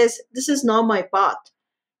 versus this is not my path?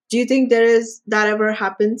 Do you think that ever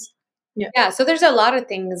happens? Yeah. So there's a lot of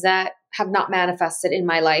things that have not manifested in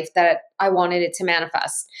my life that I wanted it to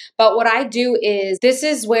manifest. But what I do is, this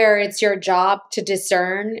is where it's your job to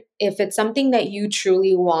discern if it's something that you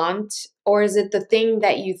truly want, or is it the thing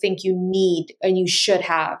that you think you need and you should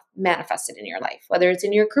have manifested in your life, whether it's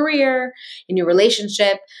in your career, in your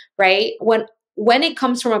relationship, right? When it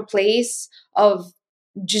comes from a place of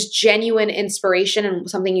just genuine inspiration and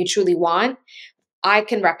something you truly want, I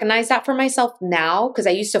can recognize that for myself now, because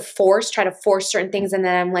I used to try to force certain things. And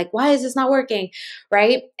then I'm like, why is this not working?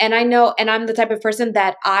 Right. And I know, and I'm the type of person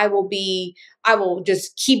that I will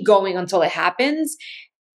just keep going until it happens.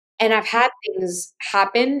 And I've had things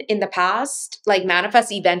happen in the past, like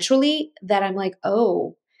manifest eventually, that I'm like,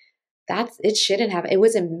 oh, it shouldn't have. It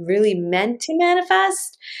wasn't really meant to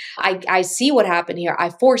manifest. I see what happened here. I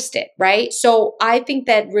forced it, right? So I think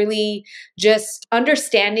that really just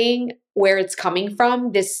understanding where it's coming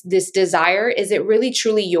from, this desire, is it really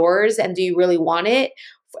truly yours, and do you really want it,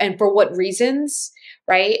 and for what reasons,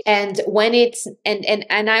 right? And when it's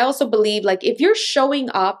and I also believe like if you're showing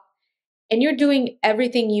up and you're doing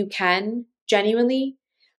everything you can genuinely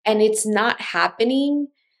and it's not happening,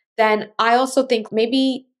 then I also think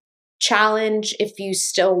maybe challenge if you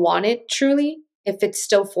still want it truly, if it's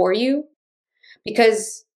still for you,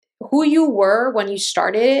 because who you were when you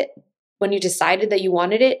started it, when you decided that you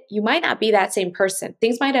wanted it, you might not be that same person.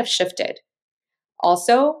 Things might have shifted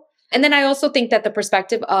also. And then I also think that the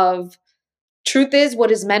perspective of truth is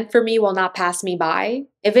what is meant for me will not pass me by.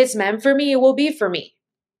 If it's meant for me, it will be for me.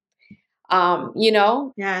 You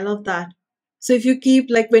know? Yeah, I love that. So if you keep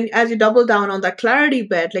like when as you double down on that clarity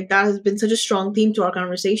bit, like that has been such a strong theme to our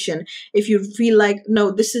conversation. If you feel like,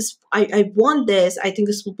 no, this is I want this, I think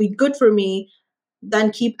this will be good for me,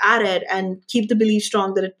 then keep at it and keep the belief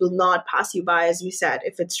strong that it will not pass you by, as you said,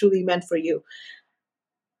 if it's truly meant for you.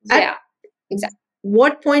 At Yeah, exactly.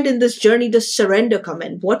 what point in this journey does surrender come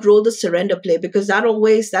in? What role does surrender play? Because that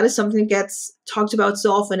is something that gets talked about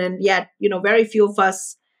so often, and yet, very few of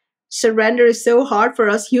us surrender is so hard for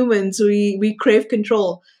us humans. We crave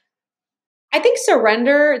control. I think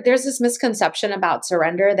surrender, there's this misconception about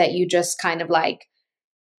surrender that you just kind of like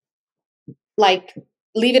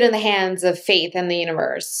leave it in the hands of faith and the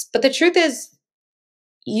universe. But the truth is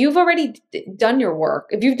you've already done your work.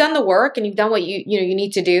 If you've done the work and you've done what you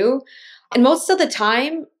need to do, and most of the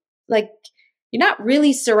time, like you're not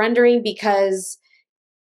really surrendering because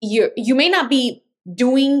you may not be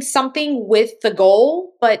doing something with the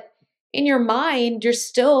goal, but in your mind,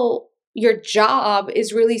 your job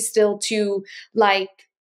is really still to like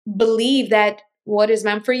believe that what is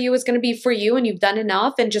meant for you is going to be for you and you've done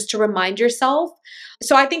enough and just to remind yourself.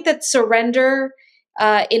 So I think that surrender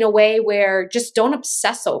in a way where just don't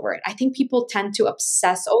obsess over it. I think people tend to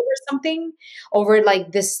obsess over something, over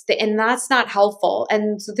like and that's not helpful.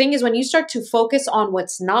 And the thing is, when you start to focus on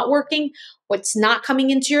what's not working, what's not coming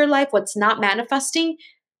into your life, what's not manifesting,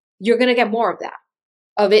 you're going to get more of that,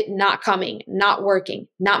 of it not coming, not working,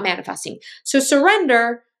 not manifesting. So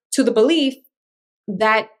surrender to the belief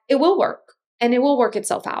that it will work and it will work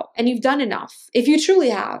itself out. And you've done enough if you truly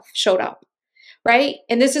have showed up, right?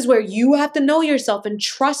 And this is where you have to know yourself and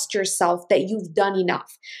trust yourself that you've done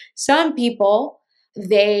enough. Some people,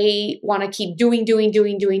 they want to keep doing,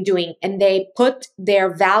 and they put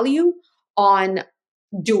their value on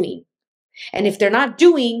doing. And if they're not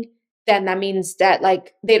doing, then that means that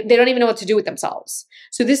like they don't even know what to do with themselves.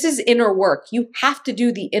 So this is inner work. You have to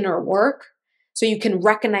do the inner work so you can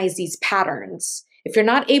recognize these patterns. If you're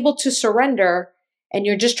not able to surrender and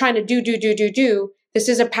you're just trying to do, this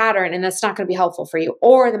is a pattern and that's not going to be helpful for you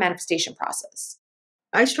or the manifestation process.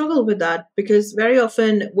 I struggle with that because very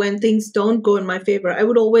often when things don't go in my favor,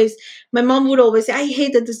 my mom would always say, I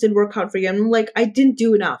hate that this didn't work out for you. And I'm like, I didn't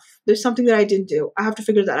do enough. There's something that I didn't do. I have to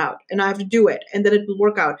figure that out and I have to do it and then it will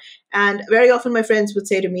work out. And very often my friends would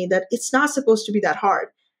say to me that it's not supposed to be that hard.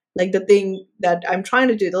 Like the thing that I'm trying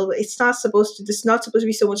to do, this is not supposed to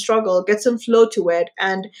be so much struggle. Get some flow to it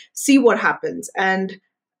and see what happens. And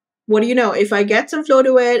what do you know? If I get some flow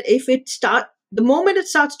to it, the moment it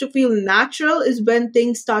starts to feel natural is when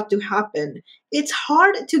things start to happen. It's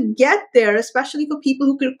hard to get there, especially for people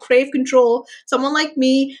who could crave control. Someone like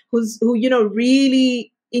me who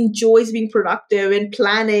really enjoys being productive and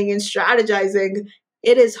planning and strategizing.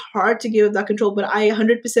 It is hard to give up that control, but I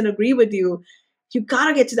 100% agree with you. You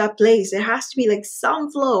gotta get to that place. There has to be like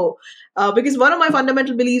some flow, because one of my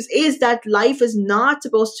fundamental beliefs is that life is not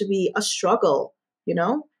supposed to be a struggle. You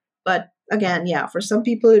know, but again, yeah, for some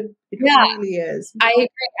people, it Yeah, really is. I agree.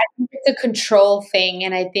 I think it's a control thing.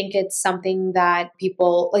 And I think it's something that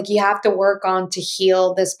people like you have to work on to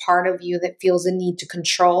heal this part of you that feels a need to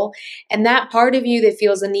control. And that part of you that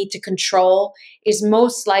feels a need to control is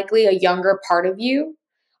most likely a younger part of you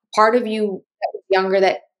that was younger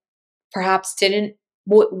that perhaps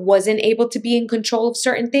wasn't able to be in control of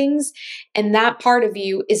certain things, and that part of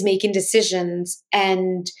you is making decisions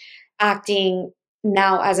and acting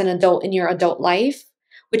now as an adult in your adult life,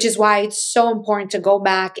 which is why it's so important to go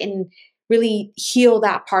back and really heal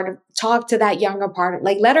that part of talk to that younger part,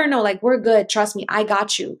 like let her know like we're good, trust me, I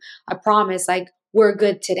got you, I promise, like we're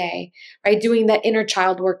good today, right? Doing that inner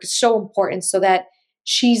child work is so important so that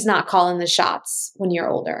she's not calling the shots when you're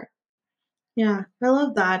older. Yeah, I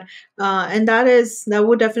love that, and that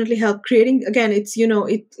would definitely help creating. Again, it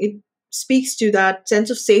speaks to that sense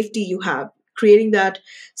of safety you have, creating that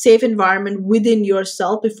safe environment within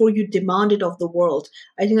yourself before you demand it of the world.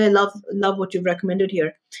 I think I love what you've recommended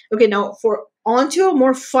here. Okay, now for onto a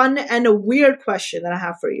more fun and a weird question that I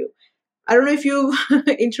have for you. I don't know if you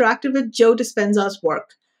interacted with Joe Dispenza's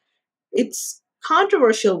work. It's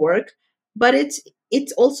controversial work, but it's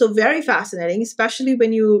it's also very fascinating, especially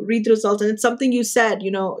when you read the results. And it's something you said,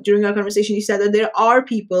 during our conversation, you said that there are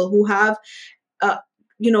people who have, uh,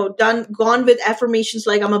 gone with affirmations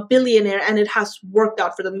like I'm a billionaire, and it has worked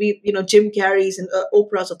out for them. Jim Carrey's and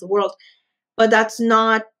Oprah's of the world. But that's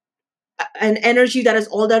not an energy that is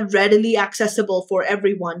all that readily accessible for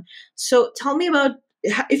everyone. So tell me about,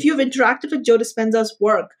 if you've interacted with Joe Dispenza's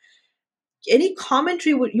work, any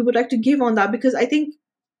commentary you would like to give on that, because I think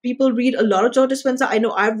people read a lot of Joe Dispenza. I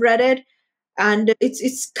know I've read it, and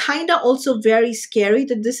it's kind of also very scary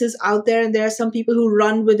that this is out there, and there are some people who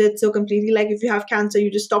run with it so completely. Like, if you have cancer,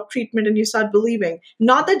 you just stop treatment and you start believing.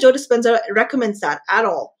 Not that Joe Dispenza recommends that at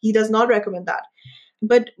all. He does not recommend that.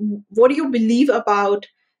 But what do you believe about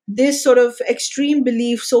this sort of extreme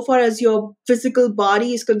belief, so far as your physical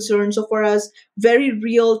body is concerned, so far as very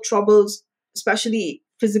real troubles, especially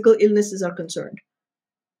physical illnesses, are concerned?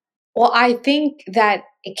 Well, I think that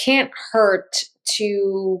it can't hurt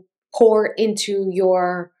to pour into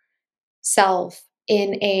yourself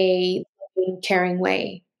in a loving, caring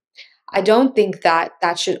way. I don't think that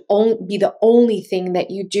that should be the only thing that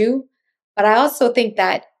you do, but I also think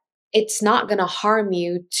that it's not going to harm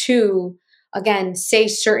you to, again, say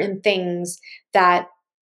certain things that,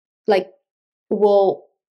 like, will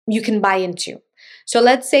you can buy into. So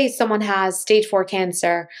let's say someone has stage 4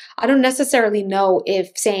 cancer. I don't necessarily know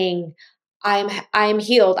if saying I am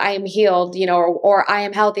healed, or I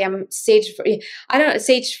am healthy, I'm stage 4, I don't know,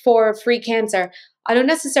 stage 4 free cancer. I don't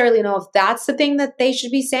necessarily know if that's the thing that they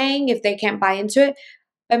should be saying if they can't buy into it.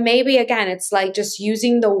 But maybe again, it's like just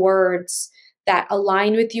using the words that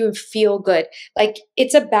align with you and feel good. Like,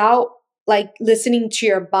 it's about like listening to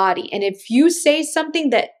your body. And if you say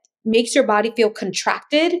something that makes your body feel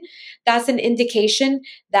contracted, that's an indication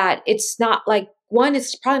that it's not, like, one,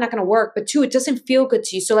 it's probably not going to work, but two, it doesn't feel good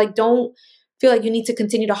to you. So like, don't feel like you need to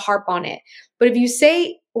continue to harp on it. But if you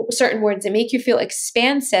say certain words that make you feel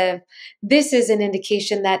expansive, this is an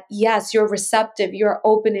indication that yes, you're receptive, you're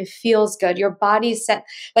open, it feels good. Your body's set,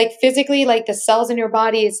 like physically, like the cells in your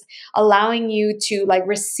body is allowing you to like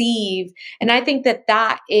receive. And I think that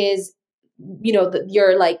that is,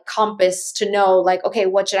 your like compass to know, like, okay,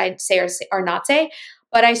 what should I say or not say?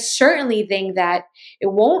 But I certainly think that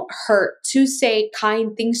it won't hurt to say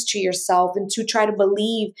kind things to yourself and to try to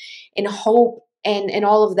believe in hope and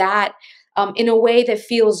all of that, in a way that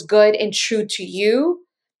feels good and true to you,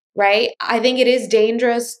 right? I think it is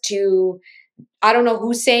dangerous to, I don't know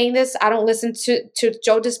who's saying this. I don't listen to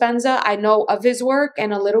Joe Dispenza. I know of his work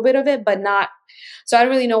and a little bit of it, but not. So I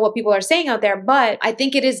don't really know what people are saying out there. But I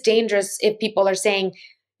think it is dangerous if people are saying,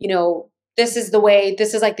 this is the way,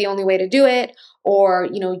 this is like the only way to do it, or,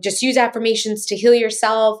 just use affirmations to heal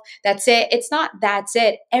yourself. That's it. It's not that's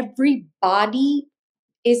it. Every body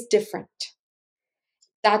is different.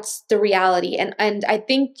 That's the reality. And I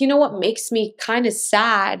think, what makes me kind of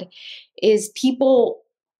sad is people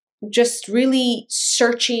just really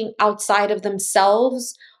searching outside of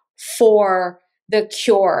themselves for the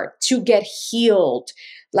cure to get healed,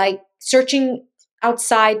 like searching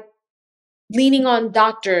outside, leaning on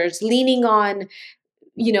doctors, leaning on,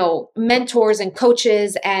 mentors and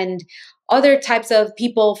coaches and other types of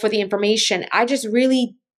people for the information. I just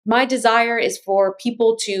really, my desire is for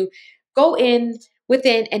people to go in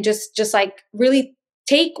within and just like really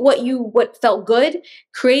take what felt good,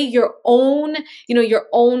 create your own, your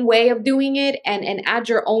own way of doing it, and add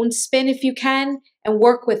your own spin if you can, and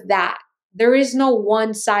work with that. There is no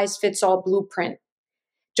one size fits all blueprint.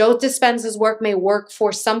 Joe Dispenza's work may work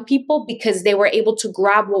for some people because they were able to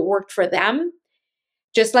grab what worked for them.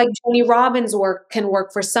 Just like Tony Robbins' work can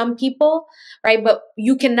work for some people, right? But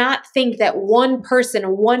you cannot think that one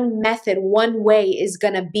person, one method, one way is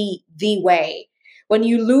going to be the way. When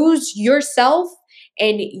you lose yourself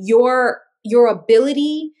and your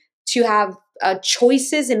ability to have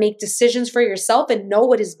choices and make decisions for yourself and know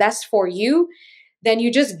what is best for you, then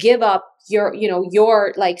you just give up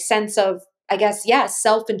your like sense of, I guess,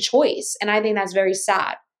 self and choice. And I think that's very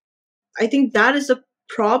sad. I think that is a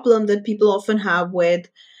problem that people often have with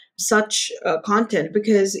such content,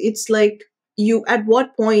 because it's like, you, at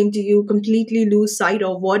what point do you completely lose sight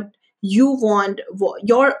of what you want,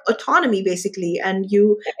 your autonomy basically, and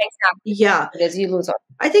you, Exactly. yeah, It is, you lose it.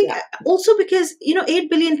 I think Yeah. also because 8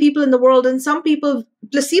 billion people in the world, and some people,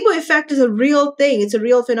 placebo effect is a real thing, it's a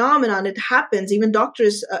real phenomenon, it happens, even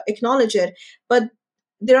doctors acknowledge it. But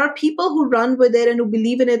there are people who run with it and who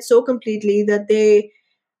believe in it so completely that they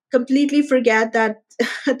completely forget that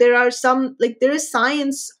there is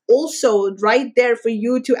science also right there for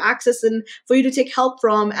you to access and for you to take help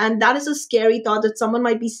from. And that is a scary thought, that someone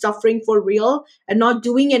might be suffering for real and not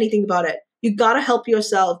doing anything about it. You got to help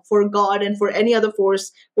yourself for God and for any other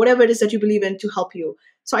force, whatever it is that you believe in, to help you.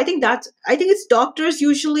 So I think it's doctors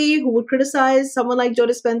usually who would criticize someone like Joe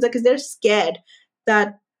Dispenza because they're scared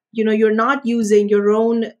that, you're not using your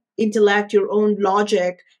own intellect, your own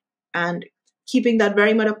logic, and keeping that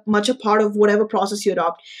very much a part of whatever process you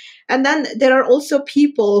adopt. And then there are also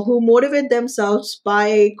people who motivate themselves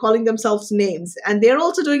by calling themselves names, and they're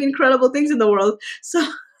also doing incredible things in the world. So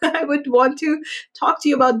I would want to talk to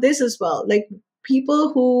you about this as well. Like,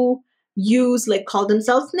 people who call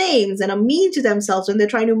themselves names and are mean to themselves when they're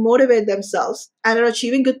trying to motivate themselves and are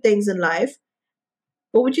achieving good things in life.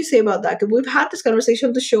 What would you say about that? 'Cause we've had this conversation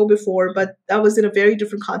on the show before, but that was in a very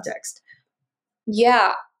different context.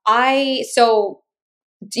 Yeah. So,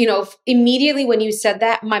 immediately when you said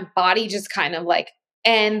that, my body just kind of like,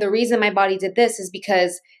 and the reason my body did this is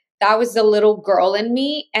because that was the little girl in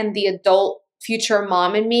me and the adult future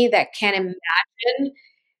mom in me that can't imagine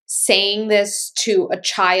saying this to a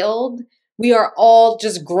child. We are all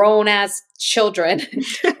just grown as children,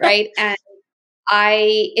 right? And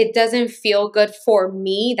it doesn't feel good for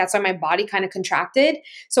me. That's why my body kind of contracted.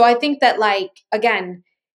 So I think that, like, again,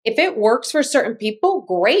 if it works for certain people,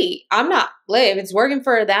 great. If it's working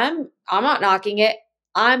for them, I'm not knocking it.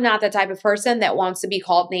 I'm not the type of person that wants to be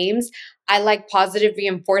called names. I like positive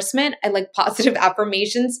reinforcement. I like positive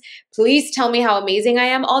affirmations. Please tell me how amazing I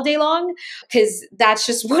am all day long, because that's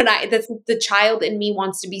just that's the child in me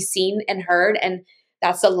wants to be seen and heard. And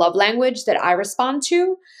that's the love language that I respond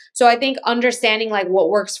to. So I think understanding like what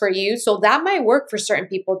works for you. So that might work for certain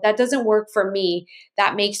people. That doesn't work for me.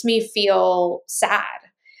 That makes me feel sad.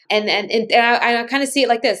 And I kind of see it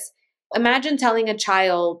like this. Imagine telling a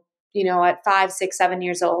child, at 5, 6, 7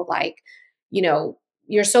 years old, like,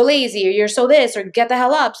 you're so lazy, or you're so this, or get the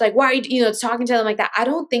hell up. It's like, why are you, it's talking to them like that. I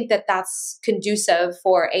don't think that that's conducive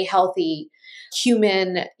for a healthy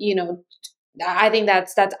human, I think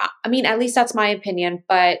I mean, at least that's my opinion.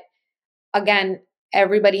 But again,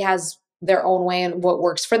 everybody has their own way and what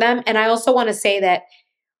works for them. And I also want to say that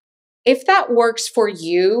if that works for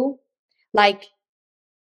you, like,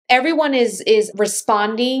 everyone is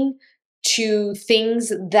responding to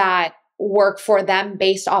things that work for them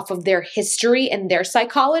based off of their history and their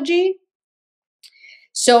psychology.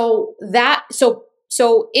 So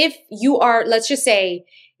if you are, let's just say,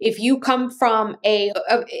 if you come from a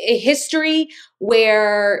history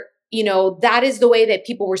where, that is the way that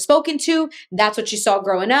people were spoken to, that's what you saw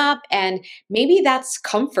growing up, and maybe that's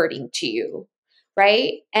comforting to you,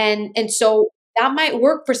 right? And so that might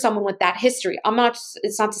work for someone with that history.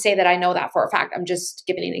 It's not to say that I know that for a fact. I'm just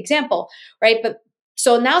giving an example, right? But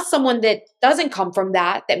so now someone that doesn't come from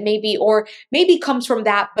that maybe comes from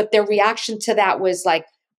that, but their reaction to that was like,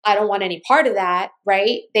 I don't want any part of that,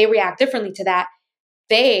 right? They react differently to that.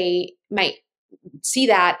 They might see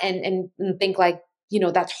that and think like,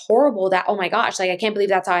 that's horrible. That, oh my gosh, like, I can't believe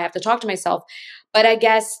that's how I have to talk to myself. But I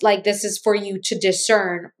guess, like, this is for you to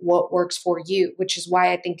discern what works for you, which is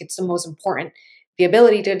why I think it's the most important, the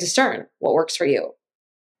ability to discern what works for you.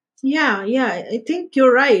 Yeah, yeah, I think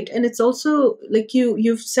you're right. And it's also like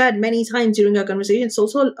you've said many times during our conversation, it's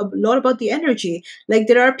also a lot about the energy. Like,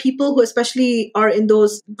 there are people who especially are in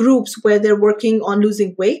those groups where they're working on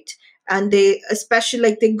losing weight, and they especially,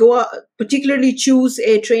 like, they go out, particularly choose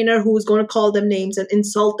a trainer who's going to call them names and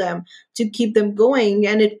insult them to keep them going,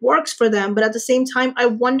 and it works for them. But at the same time, I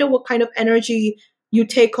wonder what kind of energy you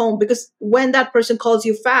take home, because when that person calls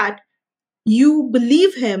you fat, you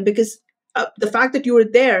believe him because the fact that you were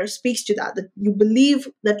there speaks to that you believe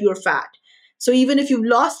that you're fat. So even if you've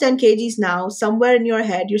lost 10 kgs now, somewhere in your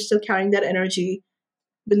head you're still carrying that energy,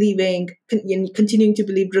 believing, continuing to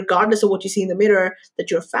believe, regardless of what you see in the mirror, that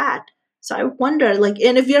you're fat. So I wonder, like,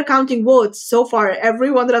 and if we are counting votes so far,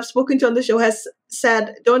 everyone that I've spoken to on the show has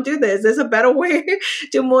said, don't do this, there's a better way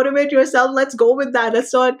to motivate yourself, let's go with that,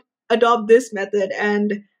 let's not adopt this method.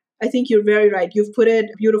 And I think you're very right, you've put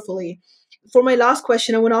it beautifully. For my last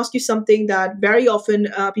question, I want to ask you something that very often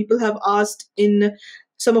people have asked in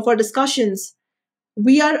some of our discussions.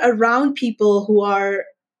 We are around people who are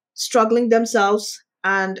struggling themselves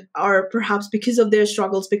and are perhaps, because of their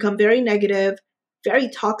struggles, become very negative, very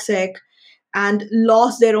toxic, and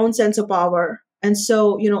lost their own sense of power. And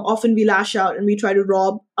so, often we lash out and we try to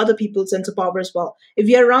rob other people's sense of power as well. If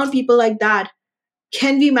we are around people like that,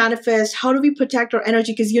 can we manifest? How do we protect our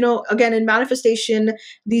energy? Because, again, in manifestation,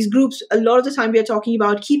 these groups, a lot of the time we are talking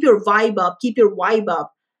about keep your vibe up, keep your vibe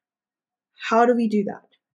up. How do we do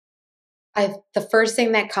that? The first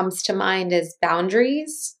thing that comes to mind is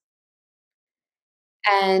boundaries.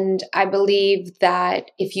 And I believe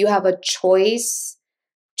that if you have a choice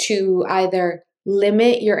to either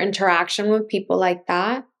limit your interaction with people like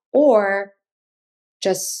that, or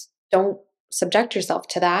just don't subject yourself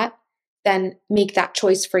to that, then make that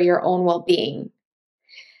choice for your own well-being.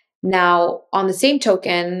 Now, on the same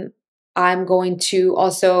token, I'm going to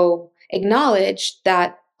also acknowledge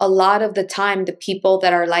that a lot of the time, the people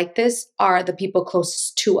that are like this are the people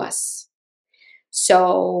closest to us.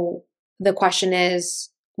 So the question is,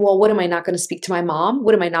 well, what am I not going to speak to my mom?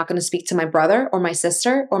 What am I not going to speak to my brother or my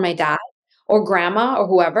sister or my dad or grandma or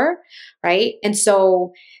whoever? Right. And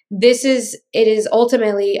so it is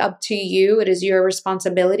ultimately up to you. It is your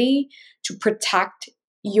responsibility to protect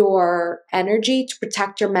your energy, to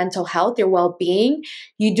protect your mental health, your well-being.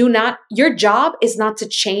 Your job is not to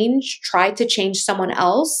try to change someone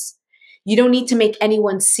else. You don't need to make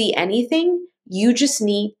anyone see anything. You just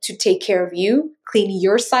need to take care of you, clean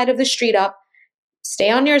your side of the street up,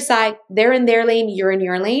 stay on your side. They're in their lane, you're in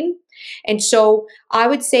your lane. And so I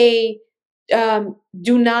would say,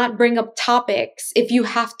 do not bring up topics if you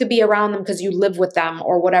have to be around them because you live with them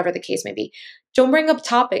or whatever the case may be. Don't bring up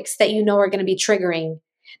topics that you know are going to be triggering,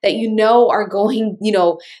 that you know are going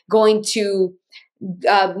to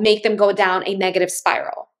make them go down a negative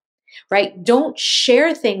spiral. Right? Don't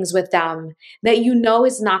share things with them that you know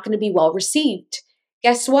is not going to be well received.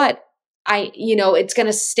 Guess what? It's going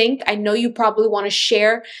to stink. I know you probably want to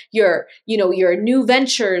share your new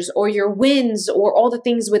ventures or your wins or all the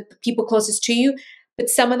things with the people closest to you, but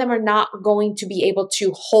some of them are not going to be able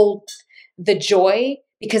to hold the joy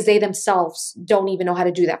because they themselves don't even know how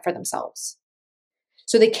to do that for themselves.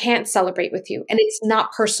 So they can't celebrate with you, and it's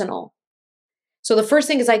not personal. So the first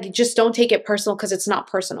thing is just don't take it personal because it's not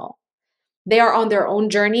personal. They are on their own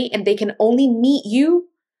journey and they can only meet you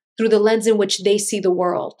through the lens in which they see the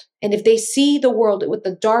world. And if they see the world with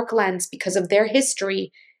the dark lens because of their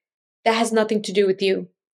history, that has nothing to do with you.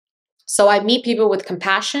 So I meet people with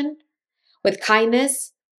compassion, with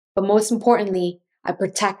kindness, but most importantly, I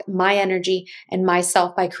protect my energy and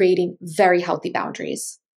myself by creating very healthy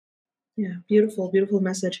boundaries. Yeah, beautiful, beautiful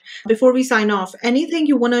message. Before we sign off, anything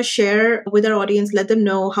you want to share with our audience, let them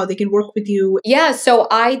know how they can work with you. Yeah, so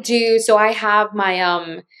I do. So I have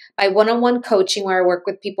my one-on-one coaching where I work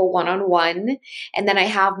with people one-on-one, and then I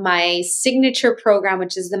have my signature program,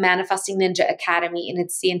 which is the Manifesting Ninja Academy, and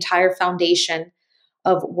it's the entire foundation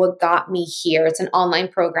of what got me here. It's an online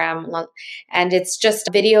program, and it's just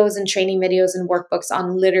videos and training videos and workbooks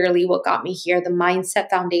on literally what got me here, the mindset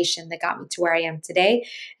foundation that got me to where I am today.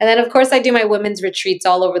 And then, of course, I do my women's retreats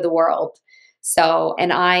all over the world. So,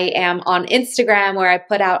 and I am on Instagram where I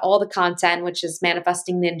put out all the content, which is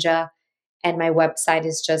Manifesting Ninja, and my website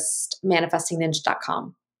is just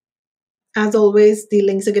manifestingninja.com. As always, the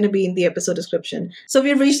links are going to be in the episode description. So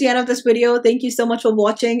we've reached the end of this video. Thank you so much for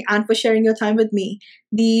watching and for sharing your time with me.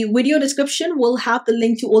 The video description will have the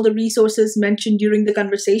link to all the resources mentioned during the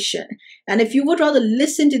conversation. And if you would rather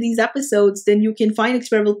listen to these episodes, then you can find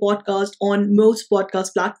Experible podcast on most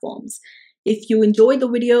podcast platforms. If you enjoyed the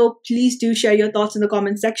video, please do share your thoughts in the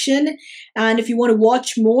comment section. And if you want to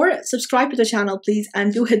watch more, subscribe to the channel, please,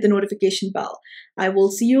 and do hit the notification bell. I will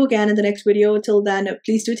see you again in the next video. Till then,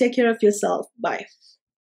 please do take care of yourself. Bye.